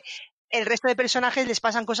 porque el resto de personajes les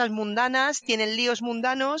pasan cosas mundanas, tienen líos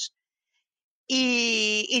mundanos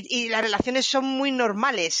y las relaciones son muy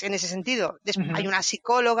normales en ese sentido. Hay una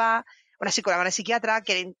psicóloga, una psiquiatra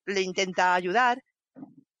que le intenta ayudar.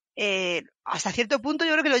 Hasta cierto punto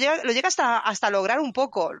yo creo que lo llega hasta lograr un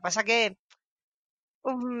poco. Lo que pasa que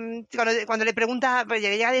cuando le pregunta, pues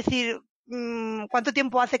llega a decir ¿cuánto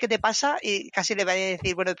tiempo hace que te pasa? Y casi le va a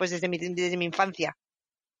decir, bueno, pues desde mi infancia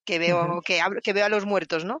que veo que veo a los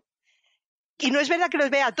muertos, ¿no? Y no es verdad que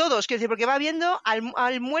los vea a todos, quiero decir, porque va viendo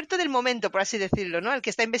al muerto del momento, por así decirlo, ¿no? El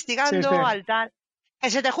que está investigando, Sí. al tal.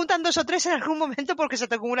 Que se te juntan 2 o 3 en algún momento porque se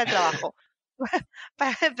te acumula el trabajo.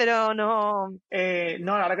 Pero no.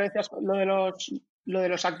 No, ahora que decías lo de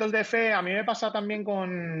los actos de fe, a mí me pasa también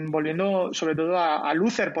volviendo sobre todo a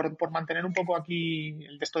Luther, por mantener un poco aquí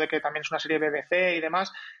el texto de que también es una serie BBC y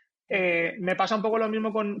demás. Me pasa un poco lo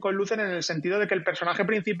mismo con Luther en el sentido de que el personaje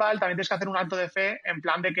principal también tienes que hacer un acto de fe en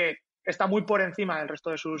plan de que está muy por encima del resto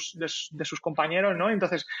de sus compañeros, ¿no?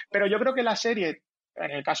 Entonces, pero yo creo que la serie, en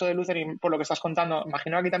el caso de Luther y por lo que estás contando,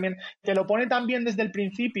 imagino aquí también, te lo pone también desde el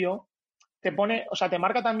principio, o sea, te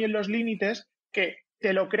marca también los límites que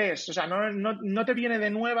te lo crees, o sea, no te viene de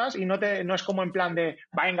nuevas y no es como en plan de,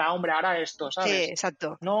 venga, hombre, ahora esto, Sí, ¿sabes?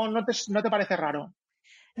 exacto. No te parece raro.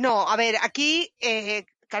 No, a ver, aquí,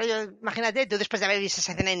 claro, imagínate, tú después de haber visto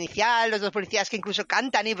esa escena inicial, los 2 policías que incluso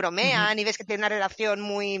cantan y bromean y ves que tienen una relación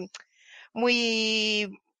muy,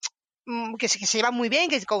 que se llevan muy bien,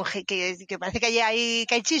 que parece que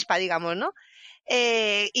hay chispa, digamos, ¿no?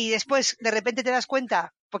 Y después de repente te das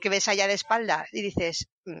cuenta, porque ves allá de espalda y dices,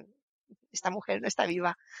 esta mujer no está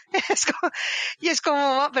viva. Y es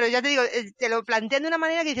como, pero ya te digo, te lo plantean de una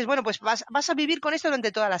manera que dices, bueno, pues vas a vivir con esto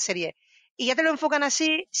durante toda la serie. Y ya te lo enfocan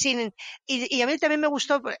así, y a mí también me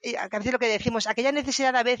gustó, a veces lo que decimos, aquella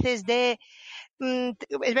necesidad a veces de,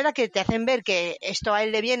 es verdad que te hacen ver que esto a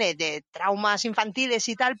él le viene de traumas infantiles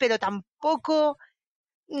y tal, pero tampoco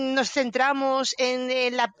nos centramos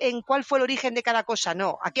en cuál fue el origen de cada cosa.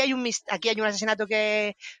 No, aquí hay un asesinato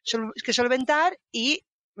que solventar y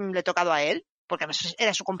le ha tocado a él, porque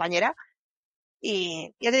era su compañera.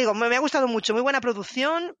 Y ya te digo, me ha gustado mucho, muy buena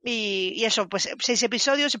producción y eso, pues 6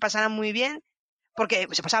 episodios se pasarán muy bien, porque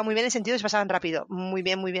se pasaban muy bien en el sentido de se pasaban rápido. Muy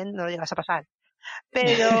bien, no lo llegas a pasar.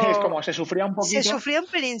 Es Pero como se sufría un se poquito. sufría un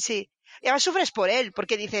pelín, sí. Y además sufres por él,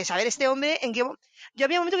 porque dices, a ver, este hombre, yo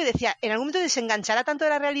había un momento que decía, en algún momento desenganchará tanto de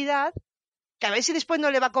la realidad que a ver si después no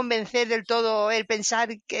le va a convencer del todo el pensar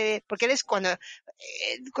que, porque él es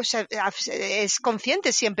es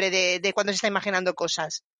consciente siempre de cuando se está imaginando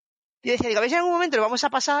cosas. Yo decía, digo, a ver si en algún momento lo vamos a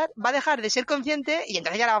pasar, va a dejar de ser consciente y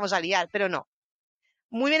entonces ya la vamos a liar, pero no.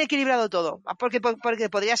 Muy bien equilibrado todo, porque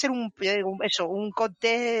podría ser un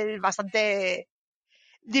cóctel bastante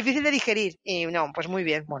difícil de digerir. Y no, pues muy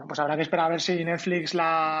bien. Bueno, pues habrá que esperar a ver si Netflix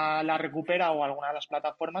la recupera o alguna de las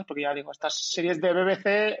plataformas, porque ya digo, estas series de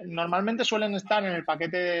BBC normalmente suelen estar en el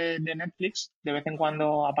paquete de Netflix, de vez en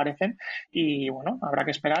cuando aparecen, y bueno, habrá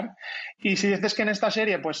que esperar. Y si dices que en esta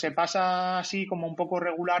serie pues se pasa así como un poco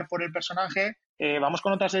regular por el personaje, vamos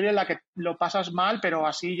con otra serie en la que lo pasas mal, pero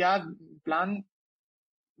así ya, en plan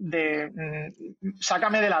de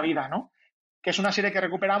sácame de la vida, ¿no? Que es una serie que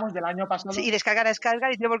recuperamos del año Sí, pasado. y descargar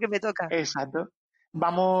y tiene porque me toca. Exacto.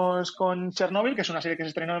 Vamos con Chernobyl, que es una serie que se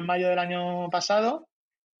estrenó en mayo del año pasado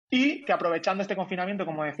y que aprovechando este confinamiento,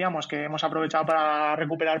 como decíamos, que hemos aprovechado para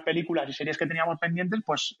recuperar películas y series que teníamos pendientes,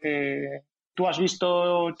 pues tú has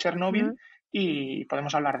visto Chernobyl y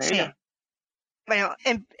podemos hablar de Sí. ella. Bueno,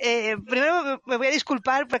 primero me voy a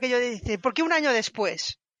disculpar porque yo dice, ¿por qué un año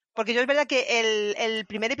después? Porque yo es verdad que el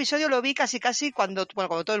primer episodio lo vi casi cuando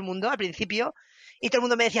todo el mundo al principio, y todo el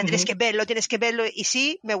mundo me decía, tienes que verlo, y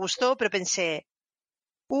sí, me gustó, pero pensé,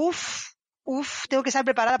 uff, tengo que estar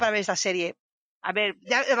preparada para ver esta serie. A ver,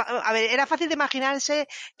 era fácil de imaginarse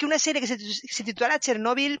que una serie que se titulara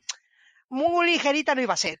Chernobyl, muy ligerita no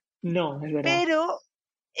iba a ser. No, es verdad. Pero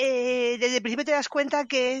desde el principio te das cuenta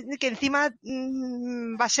que encima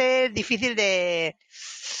va a ser difícil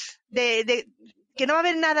que no va a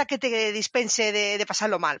haber nada que te dispense de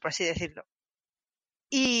pasarlo mal, por así decirlo.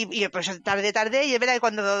 Y pues tarde, y es verdad que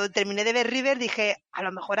cuando terminé de ver River dije, a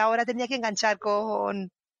lo mejor ahora tendría que enganchar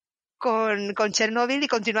con Chernobyl y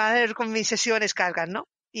continuar con mis sesiones cargas, ¿no?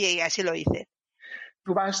 Y así lo hice.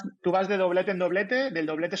 Tú vas de doblete en doblete, del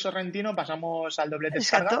doblete sorrentino pasamos al doblete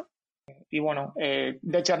Skarsgård. Exacto. Y bueno,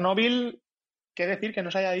 de Chernobyl, ¿qué decir que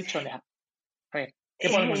no se haya dicho nada? A ver, ¿qué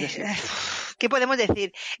podemos decir? ¿Qué podemos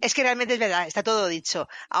decir? Es que realmente es verdad, está todo dicho.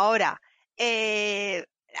 Ahora,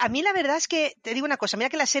 a mí la verdad es que, te digo una cosa,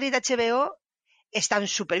 mira que las series de HBO están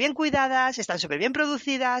súper bien cuidadas, están súper bien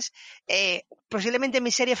producidas. Posiblemente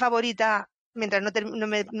mi serie favorita mientras no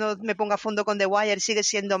me ponga a fondo con The Wire, sigue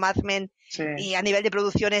siendo Mad Men, Sí. y a nivel de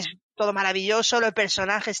producción es todo maravilloso, los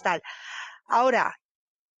personajes, tal. Ahora,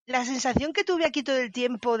 la sensación que tuve aquí todo el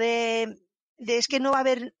tiempo de es que no va a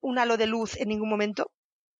haber un halo de luz en ningún momento.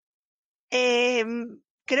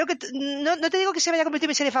 Creo que no te digo que se vaya a convertir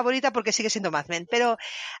en mi serie favorita porque sigue siendo Mad Men, pero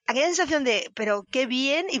aquella sensación de, pero qué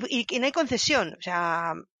bien, y no hay concesión. O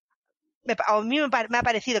sea, a mí me ha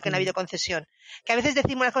parecido que no ha habido concesión. Que a veces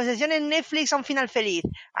decimos las concesiones en Netflix a un final feliz.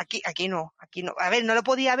 Aquí no. A ver, no lo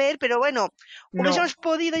podía ver, pero bueno, hubiésemos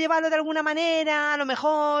podido llevarlo de alguna manera, a lo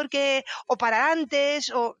mejor, o para antes,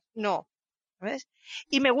 o no. ¿Sabes?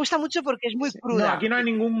 Y me gusta mucho porque es muy cruda. No, aquí no hay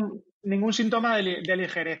ningún síntoma de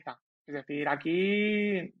ligereza. Es decir,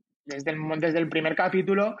 aquí, desde el primer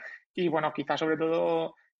capítulo, y bueno, quizás sobre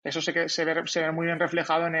todo eso se ve muy bien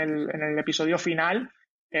reflejado en el episodio final,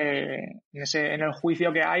 en el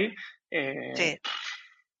juicio que hay. Sí.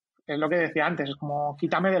 Es lo que decía antes, es como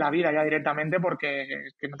quítame de la vida ya directamente porque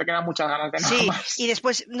que no te quedan muchas ganas de nada más. Y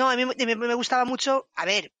después, no, a mí me gustaba mucho, a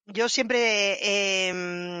ver, yo siempre...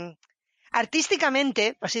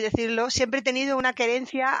 artísticamente, por así decirlo, siempre he tenido una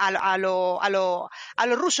querencia a lo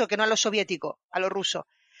ruso, que no a lo soviético, a lo ruso.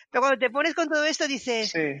 Pero cuando te pones con todo esto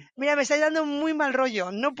dices, mira, me estáis dando muy mal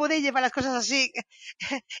rollo, no podéis llevar las cosas así.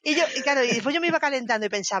 y después yo me iba calentando y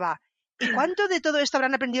pensaba, ¿y cuánto de todo esto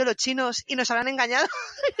habrán aprendido los chinos y nos habrán engañado?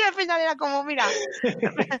 Y al final era como, mira,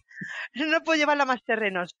 no puedo llevarla a más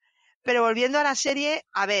terrenos. Pero volviendo a la serie,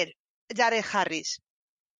 a ver, Jared Harris,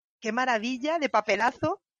 qué maravilla de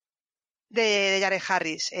papelazo de Jared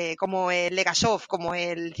Harris, como el Legasov, como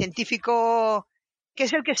el científico que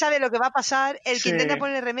es el que sabe lo que va a pasar, el que intenta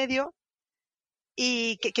poner remedio,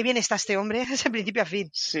 y que bien está este hombre, desde principio a fin.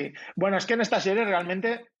 Sí, bueno, es que en esta serie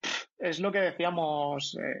realmente es lo que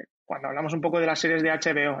decíamos cuando hablamos un poco de las series de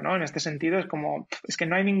HBO, ¿no? En este sentido es como, es que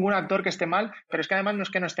no hay ningún actor que esté mal, pero es que además no es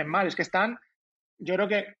que no estén mal, es que están, yo creo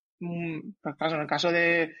que, en el caso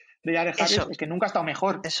de Jared Harris, es que nunca ha estado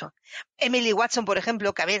mejor. Eso. Emily Watson, por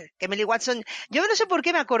ejemplo, que a ver, que Emily Watson, yo no sé por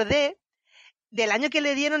qué me acordé del año que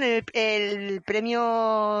le dieron el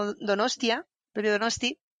premio Donosti,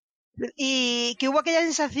 y que hubo aquella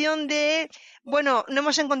sensación de, bueno, no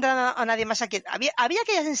hemos encontrado a nadie más aquí. Había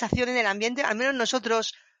aquella sensación en el ambiente, al menos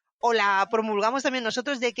nosotros, o la promulgamos también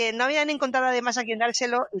nosotros, de que no habían encontrado a nadie más a quien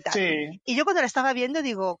dárselo y tal. Sí. Y yo cuando la estaba viendo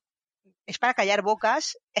digo, es para callar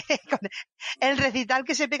bocas el recital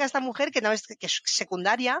que se pega a esta mujer, que no es, que es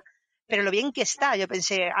secundaria, pero lo bien que está. Yo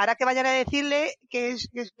pensé, ahora que vayan a decirle que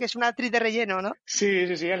es una actriz de relleno, ¿no? Sí.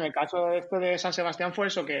 En el caso de esto de San Sebastián fue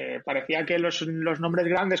eso, que parecía que los nombres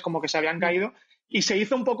grandes como que se habían caído y se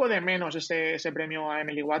hizo un poco de menos ese premio a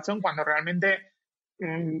Emily Watson cuando realmente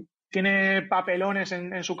tiene papelones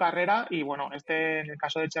en su carrera y bueno, en el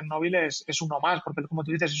caso de Chernobyl es uno más, porque como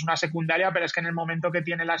tú dices es una secundaria, pero es que en el momento que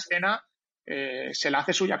tiene la escena se la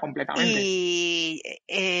hace suya completamente. Y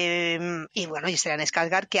bueno, y Stellan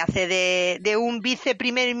Skarsgård, que hace de un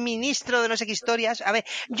viceprimer ministro de no sé qué historias. A ver,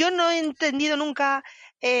 yo no he entendido nunca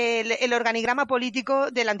el organigrama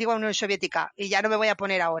político de la antigua Unión Soviética, y ya no me voy a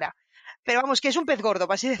poner ahora. Pero vamos, que es un pez gordo,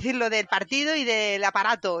 por así decirlo, del partido y del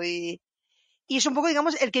aparato, y es un poco,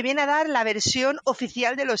 digamos, el que viene a dar la versión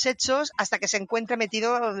oficial de los hechos hasta que se encuentre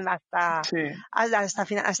metido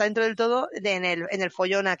hasta dentro del todo en el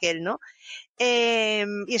follón aquel, ¿no?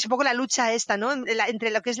 Y es un poco la lucha esta, ¿no?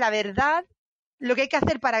 Entre lo que es la verdad, lo que hay que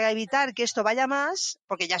hacer para evitar que esto vaya más,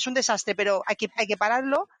 porque ya es un desastre, pero hay que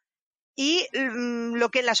pararlo. Y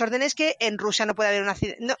las órdenes que en Rusia no puede haber un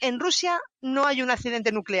accidente. No, en Rusia no hay un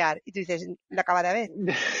accidente nuclear. Y tú dices, lo acaba de haber.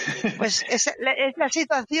 Pues es la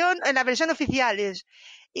situación en la versión oficial.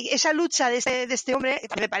 Y esa lucha de este hombre,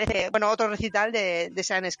 me parece, bueno, otro recital de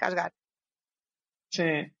Stellan Skarsgård.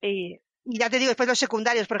 Sí. Y ya te digo, después los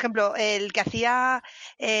secundarios, por ejemplo, el que hacía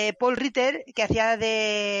Paul Ritter, que hacía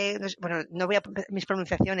bueno, no voy a mis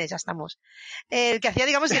pronunciaciones, ya estamos. El que hacía,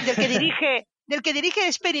 digamos, del que dirige el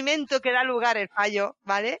experimento que da lugar el fallo,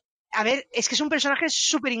 ¿vale? A ver, es que es un personaje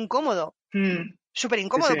súper incómodo. Súper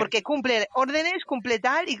incómodo, porque cumple órdenes, cumple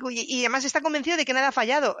tal, y además está convencido de que nada ha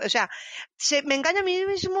fallado. O sea, me engaña a mí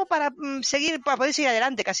mismo para poder seguir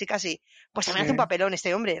adelante, casi. Pues también hace un papelón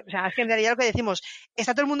este hombre. O sea, es que en realidad lo que decimos,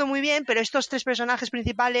 está todo el mundo muy bien, pero estos tres personajes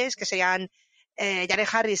principales, que serían Jared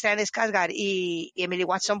Harris, Stellan Skarsgård y Emily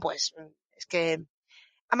Watson, pues es que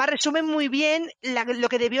además resumen muy bien lo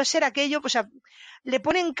que debió ser aquello, pues le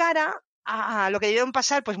ponen cara a lo que debieron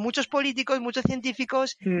pasar pues muchos políticos, muchos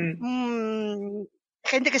científicos,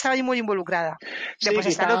 gente que estaba muy involucrada. Después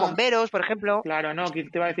están los bomberos, por ejemplo. Claro, no, te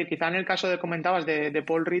iba a decir, quizá en el caso de comentabas de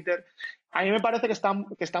Paul Ritter, a mí me parece que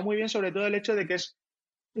está muy bien, sobre todo el hecho de que es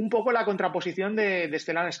un poco la contraposición de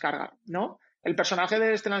Stellan Skarsgård, ¿no? El personaje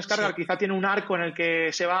de Stellan Skarsgård quizá tiene un arco en el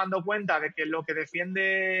que se va dando cuenta de que lo que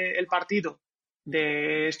defiende el partido,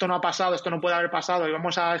 de esto no ha pasado, esto no puede haber pasado y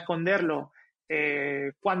vamos a esconderlo,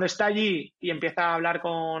 cuando está allí y empieza a hablar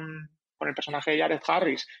con el personaje de Jared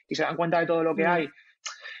Harris y se dan cuenta de todo lo que hay,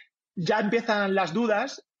 ya empiezan las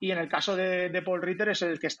dudas y en el caso de Paul Ritter es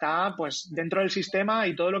el que está pues dentro del sistema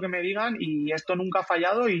y todo lo que me digan y esto nunca ha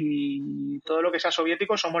fallado y todo lo que sea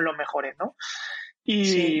soviético somos los mejores, ¿no?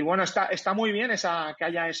 Y bueno, está muy bien que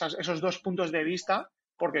haya esos dos puntos de vista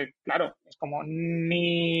porque, claro, es como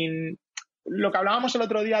ni lo que hablábamos el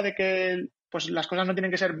otro día de que pues las cosas no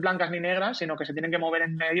tienen que ser blancas ni negras, sino que se tienen que mover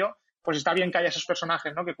en medio, pues está bien que haya esos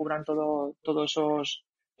personajes, ¿no? Que cubran todos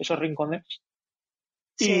esos rincones.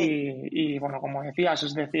 Y bueno, como decías,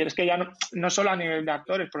 es decir, es que ya no solo a nivel de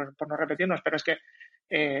actores, por no repetirnos, pero es que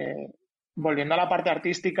volviendo a la parte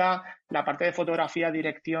artística, la parte de fotografía,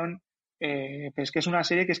 dirección, pues que es una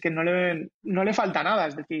serie que es que no le falta nada,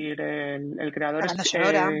 es decir, el creador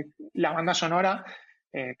la banda sonora,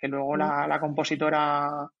 que luego la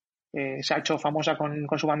compositora se ha hecho famosa con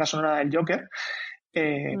su banda sonora del Joker,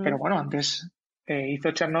 pero bueno, antes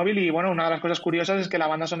hizo Chernobyl y bueno, una de las cosas curiosas es que la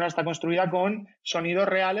banda sonora está construida con sonidos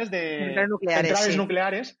reales de centrales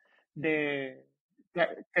nucleares que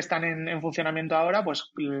están en funcionamiento ahora,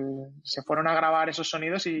 pues se fueron a grabar esos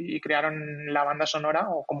sonidos y crearon la banda sonora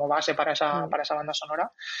o como base para esa banda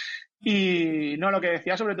sonora. Y no, lo que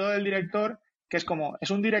decía sobre todo del director, que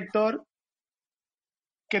es un director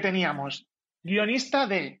que teníamos guionista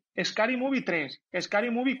de Scary Movie 3,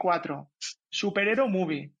 Scary Movie 4, Superhero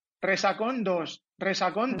Movie, Resacón 2,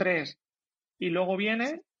 Resacón 3 y luego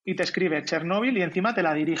viene y te escribe Chernobyl y encima te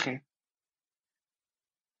la dirige.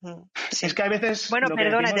 Sí. Es que a veces... Bueno,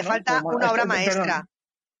 perdona, te falta una obra maestra. Perdón.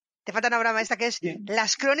 Te falta una obra maestra que es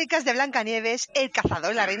Las Crónicas de Blancanieves, El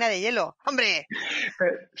Cazador y la Reina de Hielo. ¡Hombre!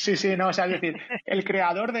 Sí, no, o sea, es decir, el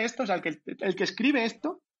creador de esto, o sea, el que escribe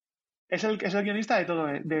esto es el guionista de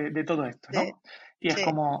todo esto, ¿no? Sí. Y es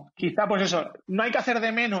como, quizá pues eso, no hay que hacer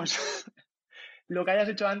de menos lo que hayas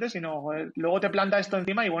hecho antes, sino luego te planta esto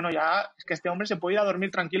encima y bueno, ya es que este hombre se puede ir a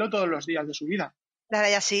dormir tranquilo todos los días de su vida. Claro,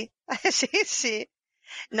 ya sí. Sí.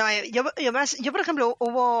 No, yo por ejemplo,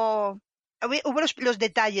 hubo los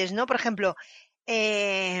detalles, ¿no? Por ejemplo,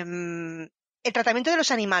 el tratamiento de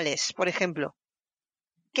los animales, por ejemplo.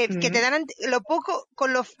 Que te dan lo poco,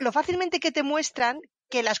 con lo fácilmente que te muestran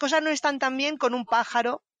que las cosas no están tan bien con un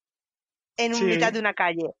pájaro en mitad de una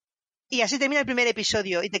calle. Y así termina el primer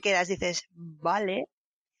episodio y te quedas, dices, vale.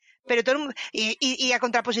 Pero y a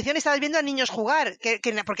contraposición estabas viendo a niños jugar,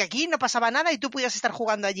 porque aquí no pasaba nada y tú podías estar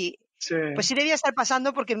jugando allí. Sí. Pues sí debía estar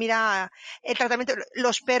pasando porque mira, el tratamiento,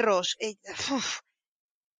 los perros,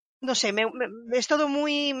 no sé, es todo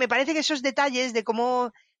muy, me parece que esos detalles de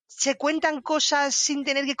cómo se cuentan cosas sin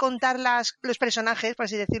tener que contar los personajes, por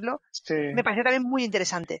así decirlo, me parece también muy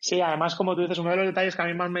interesante. Sí, además, como tú dices, uno de los detalles que a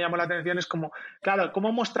mí más me llamó la atención es como, claro,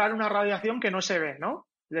 cómo mostrar una radiación que no se ve, ¿no?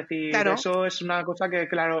 Es decir, eso es una cosa que,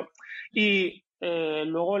 claro, y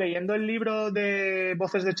luego leyendo el libro de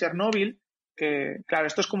Voces de Chernóbil, que, claro,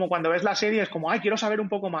 esto es como cuando ves la serie, es como, ay, quiero saber un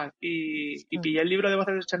poco más, y pillé el libro de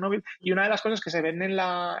Voces de Chernóbil, y una de las cosas que se ven en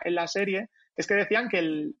la serie es que decían que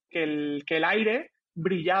el aire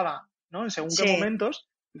brillaba, ¿no? En según qué momentos,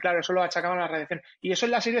 y claro, eso lo achacaban a la radiación. Y eso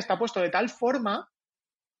en la serie está puesto de tal forma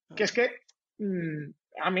que es que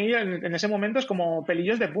a mí en ese momento es como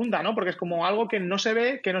pelillos de punta, ¿no? Porque es como algo que no se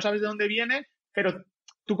ve, que no sabes de dónde viene, pero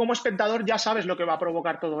tú como espectador ya sabes lo que va a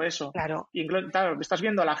provocar todo eso. Claro. Y claro, estás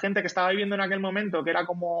viendo a la gente que estaba viviendo en aquel momento, que era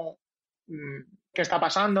como, ¿qué está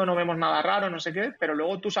pasando? No vemos nada raro, no sé qué, pero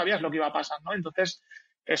luego tú sabías lo que iba a pasar, ¿no? Entonces,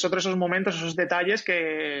 es otro de esos momentos, esos detalles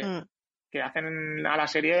que hacen a la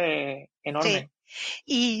serie enorme. Sí.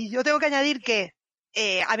 Y yo tengo que añadir que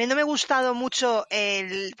habiéndome gustado mucho,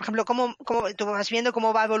 por ejemplo, cómo tú vas viendo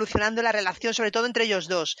cómo va evolucionando la relación, sobre todo entre ellos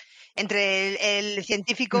dos, entre el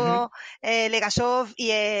científico Legasov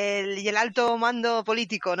y el alto mando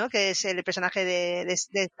político, ¿no? Que es el personaje de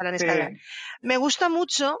Stellan Skarsgård. Me gusta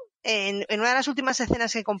mucho, en una de las últimas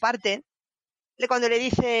escenas que comparten, cuando le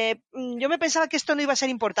dice, yo me pensaba que esto no iba a ser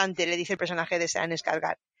importante, le dice el personaje de Stellan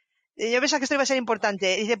Skarsgård. Yo pensaba que esto iba a ser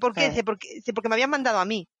importante. Dice, ¿por qué? Dice, porque me habían mandado a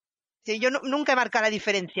mí. Yo nunca he marcado la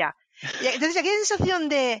diferencia. Y entonces aquí hay la sensación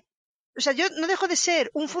de, o sea, yo no dejo de ser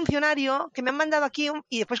un funcionario que me han mandado aquí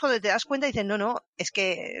y después cuando te das cuenta dices, no, es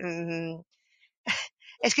que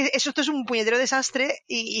esto es un puñetero desastre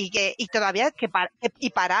y todavía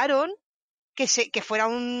pararon que fuera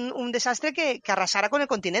un desastre que arrasara con el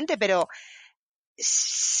continente, pero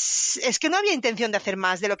es que no había intención de hacer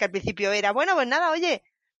más de lo que al principio era. Bueno, pues nada, oye,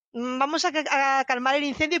 vamos a calmar el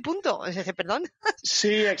incendio y punto. Es decir, perdón.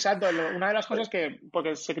 Sí, exacto. Una de las cosas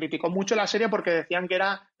porque se criticó mucho la serie porque decían que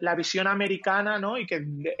era la visión americana, ¿no? Y que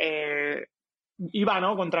iba,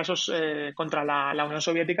 ¿no? Contra contra la Unión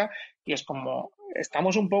Soviética, y es como,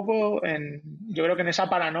 estamos un poco yo creo que en esa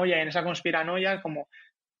paranoia, en esa conspiranoia, como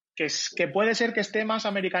que puede ser que esté más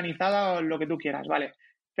americanizada o lo que tú quieras, ¿vale?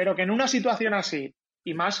 Pero que en una situación así,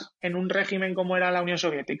 y más en un régimen como era la Unión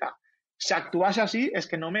Soviética, se actuase así, es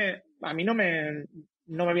que a mí no me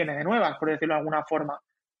viene de nuevas, por decirlo de alguna forma.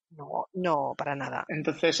 No, para nada.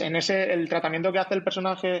 Entonces, el tratamiento que hace el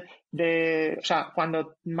personaje o sea,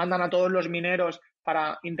 cuando mandan a todos los mineros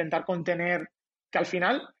para intentar contener, que al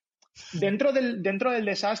final, dentro del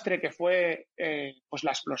desastre que fue pues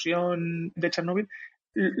la explosión de Chernóbil,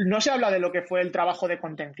 no se habla de lo que fue el trabajo de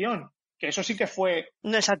contención, que eso sí que fue...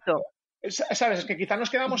 No, exacto. ¿Sabes? Es que quizá nos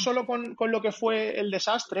quedamos solo con lo que fue el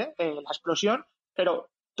desastre, la explosión, pero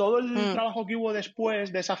todo el trabajo que hubo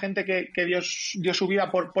después de esa gente que dio su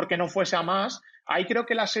vida porque no fuese a más, ahí creo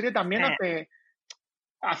que la serie también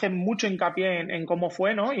hace mucho hincapié en cómo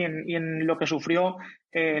fue, ¿no? Y en lo que sufrió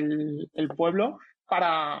el pueblo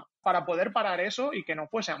para poder parar eso y que no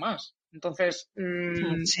fuese a más. Entonces,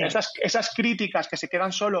 sí. esas críticas que se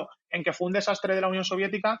quedan solo en que fue un desastre de la Unión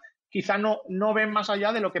Soviética, quizá no ven más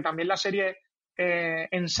allá de lo que también la serie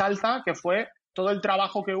ensalza, que fue todo el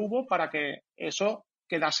trabajo que hubo para que eso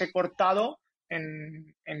quedase cortado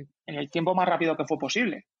en el tiempo más rápido que fue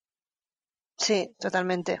posible. Sí,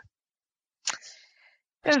 totalmente.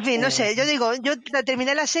 En fin, no sé, yo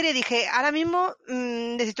terminé la serie y dije, ahora mismo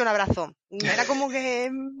necesito un abrazo. Era como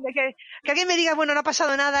que alguien me diga, bueno, no ha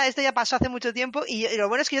pasado nada, esto ya pasó hace mucho tiempo, y lo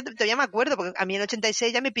bueno es que yo todavía me acuerdo, porque a mí en el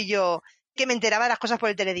 86 ya me pilló que me enteraba de las cosas por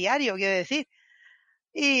el telediario, quiero decir.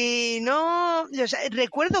 Y no, o sea,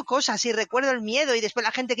 recuerdo cosas y recuerdo el miedo, y después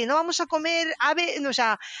la gente que no vamos a comer aves, o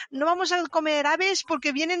sea, no vamos a comer aves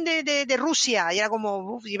porque vienen de Rusia, y era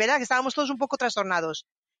como, y verdad que estábamos todos un poco trastornados.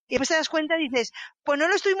 Y después te das cuenta y dices, pues no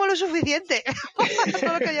lo estuvimos lo suficiente para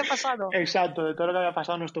todo lo que había pasado. Exacto, de todo lo que había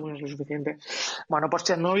pasado no estuvimos lo suficiente. Bueno, pues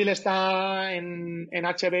Chernobyl está en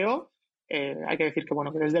HBO. Hay que decir que,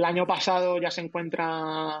 bueno, que desde el año pasado ya se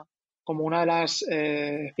encuentra como una de las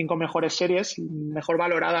 5 mejores series mejor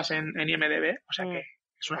valoradas en IMDb. O sea que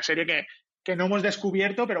es una serie que no hemos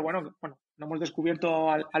descubierto, pero bueno, no hemos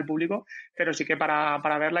descubierto al público, pero sí que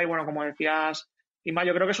para verla. Y bueno, como decías, Inma,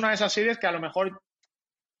 yo creo que es una de esas series que a lo mejor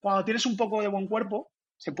cuando tienes un poco de buen cuerpo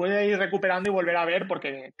se puede ir recuperando y volver a ver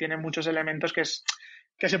porque tiene muchos elementos que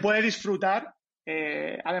se puede disfrutar.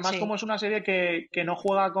 Además, como es una serie que no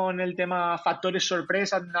juega con el tema factores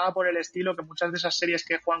sorpresas, nada por el estilo, que muchas de esas series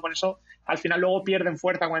que juegan con eso, al final luego pierden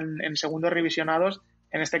fuerza en segundos revisionados.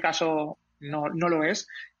 En este caso no lo es.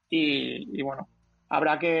 Y bueno,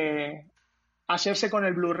 habrá que hacerse con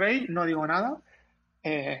el Blu-ray, no digo nada,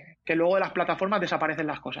 que luego de las plataformas desaparecen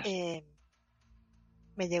las cosas.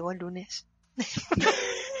 Me llegó el lunes.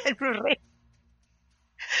 El Blu-ray.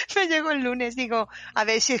 Me llegó el lunes, digo, a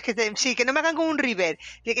ver si es que que no me hagan como un River,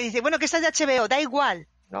 que dice, bueno, que estás de HBO, da igual.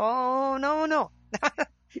 No.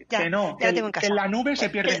 Ya, que no, ya la tengo en casa. Que en la nube se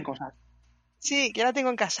pierden cosas. Sí, que ya la tengo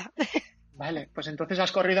en casa. Vale, pues entonces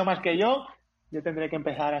has corrido más que yo tendré que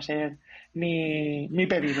empezar a hacer mi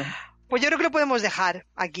pedido. Pues yo creo que lo podemos dejar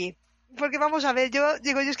aquí. Porque vamos a ver, yo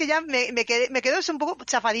es que ya me quedo un poco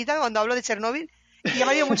chafadita cuando hablo de Chernóbil y ya ha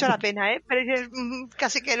valido mucho la pena, ¿eh? Pero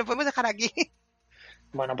casi que lo podemos dejar aquí.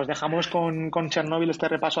 Bueno, pues dejamos con Chernobyl este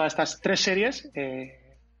repaso a estas 3 series.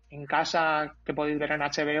 En casa, que podéis ver en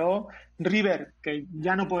HBO. River, que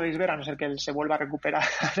ya no podéis ver a no ser que él se vuelva a recuperar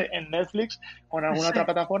en Netflix o en alguna otra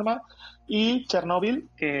plataforma. Y Chernobyl,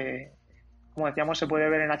 que como decíamos se puede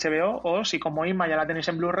ver en HBO, o si como Inma ya la tenéis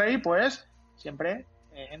en Blu-ray, pues siempre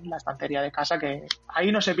en la estantería de casa, que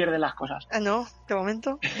ahí no se pierden las cosas. No, de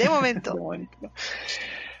momento. De momento.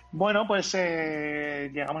 Bueno, pues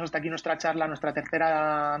llegamos hasta aquí nuestra charla, nuestro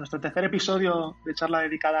tercer episodio de charla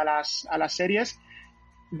dedicada a las series.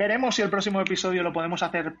 Veremos si el próximo episodio lo podemos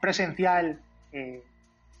hacer presencial,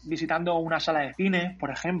 visitando una sala de cine,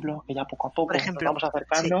 por ejemplo, que ya poco a poco nos vamos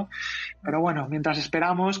acercando. Sí. Pero bueno, mientras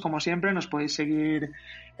esperamos, como siempre, nos podéis seguir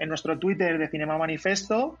en nuestro Twitter de Cinema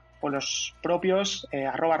Manifesto, o los propios,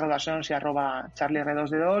 @rodasons y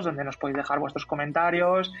 @charlierr2d2, donde nos podéis dejar vuestros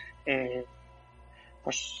comentarios.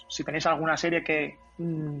 Pues si tenéis alguna serie que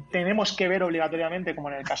tenemos que ver obligatoriamente, como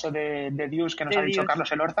en el caso de Deuce, que nos ha dicho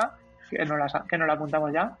Carlos Elorza, que nos la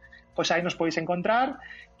apuntamos ya, pues ahí nos podéis encontrar.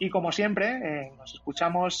 Y como siempre, nos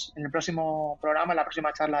escuchamos en el próximo programa, en la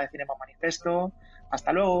próxima charla de Cinema Manifesto.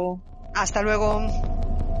 Hasta luego. Hasta luego.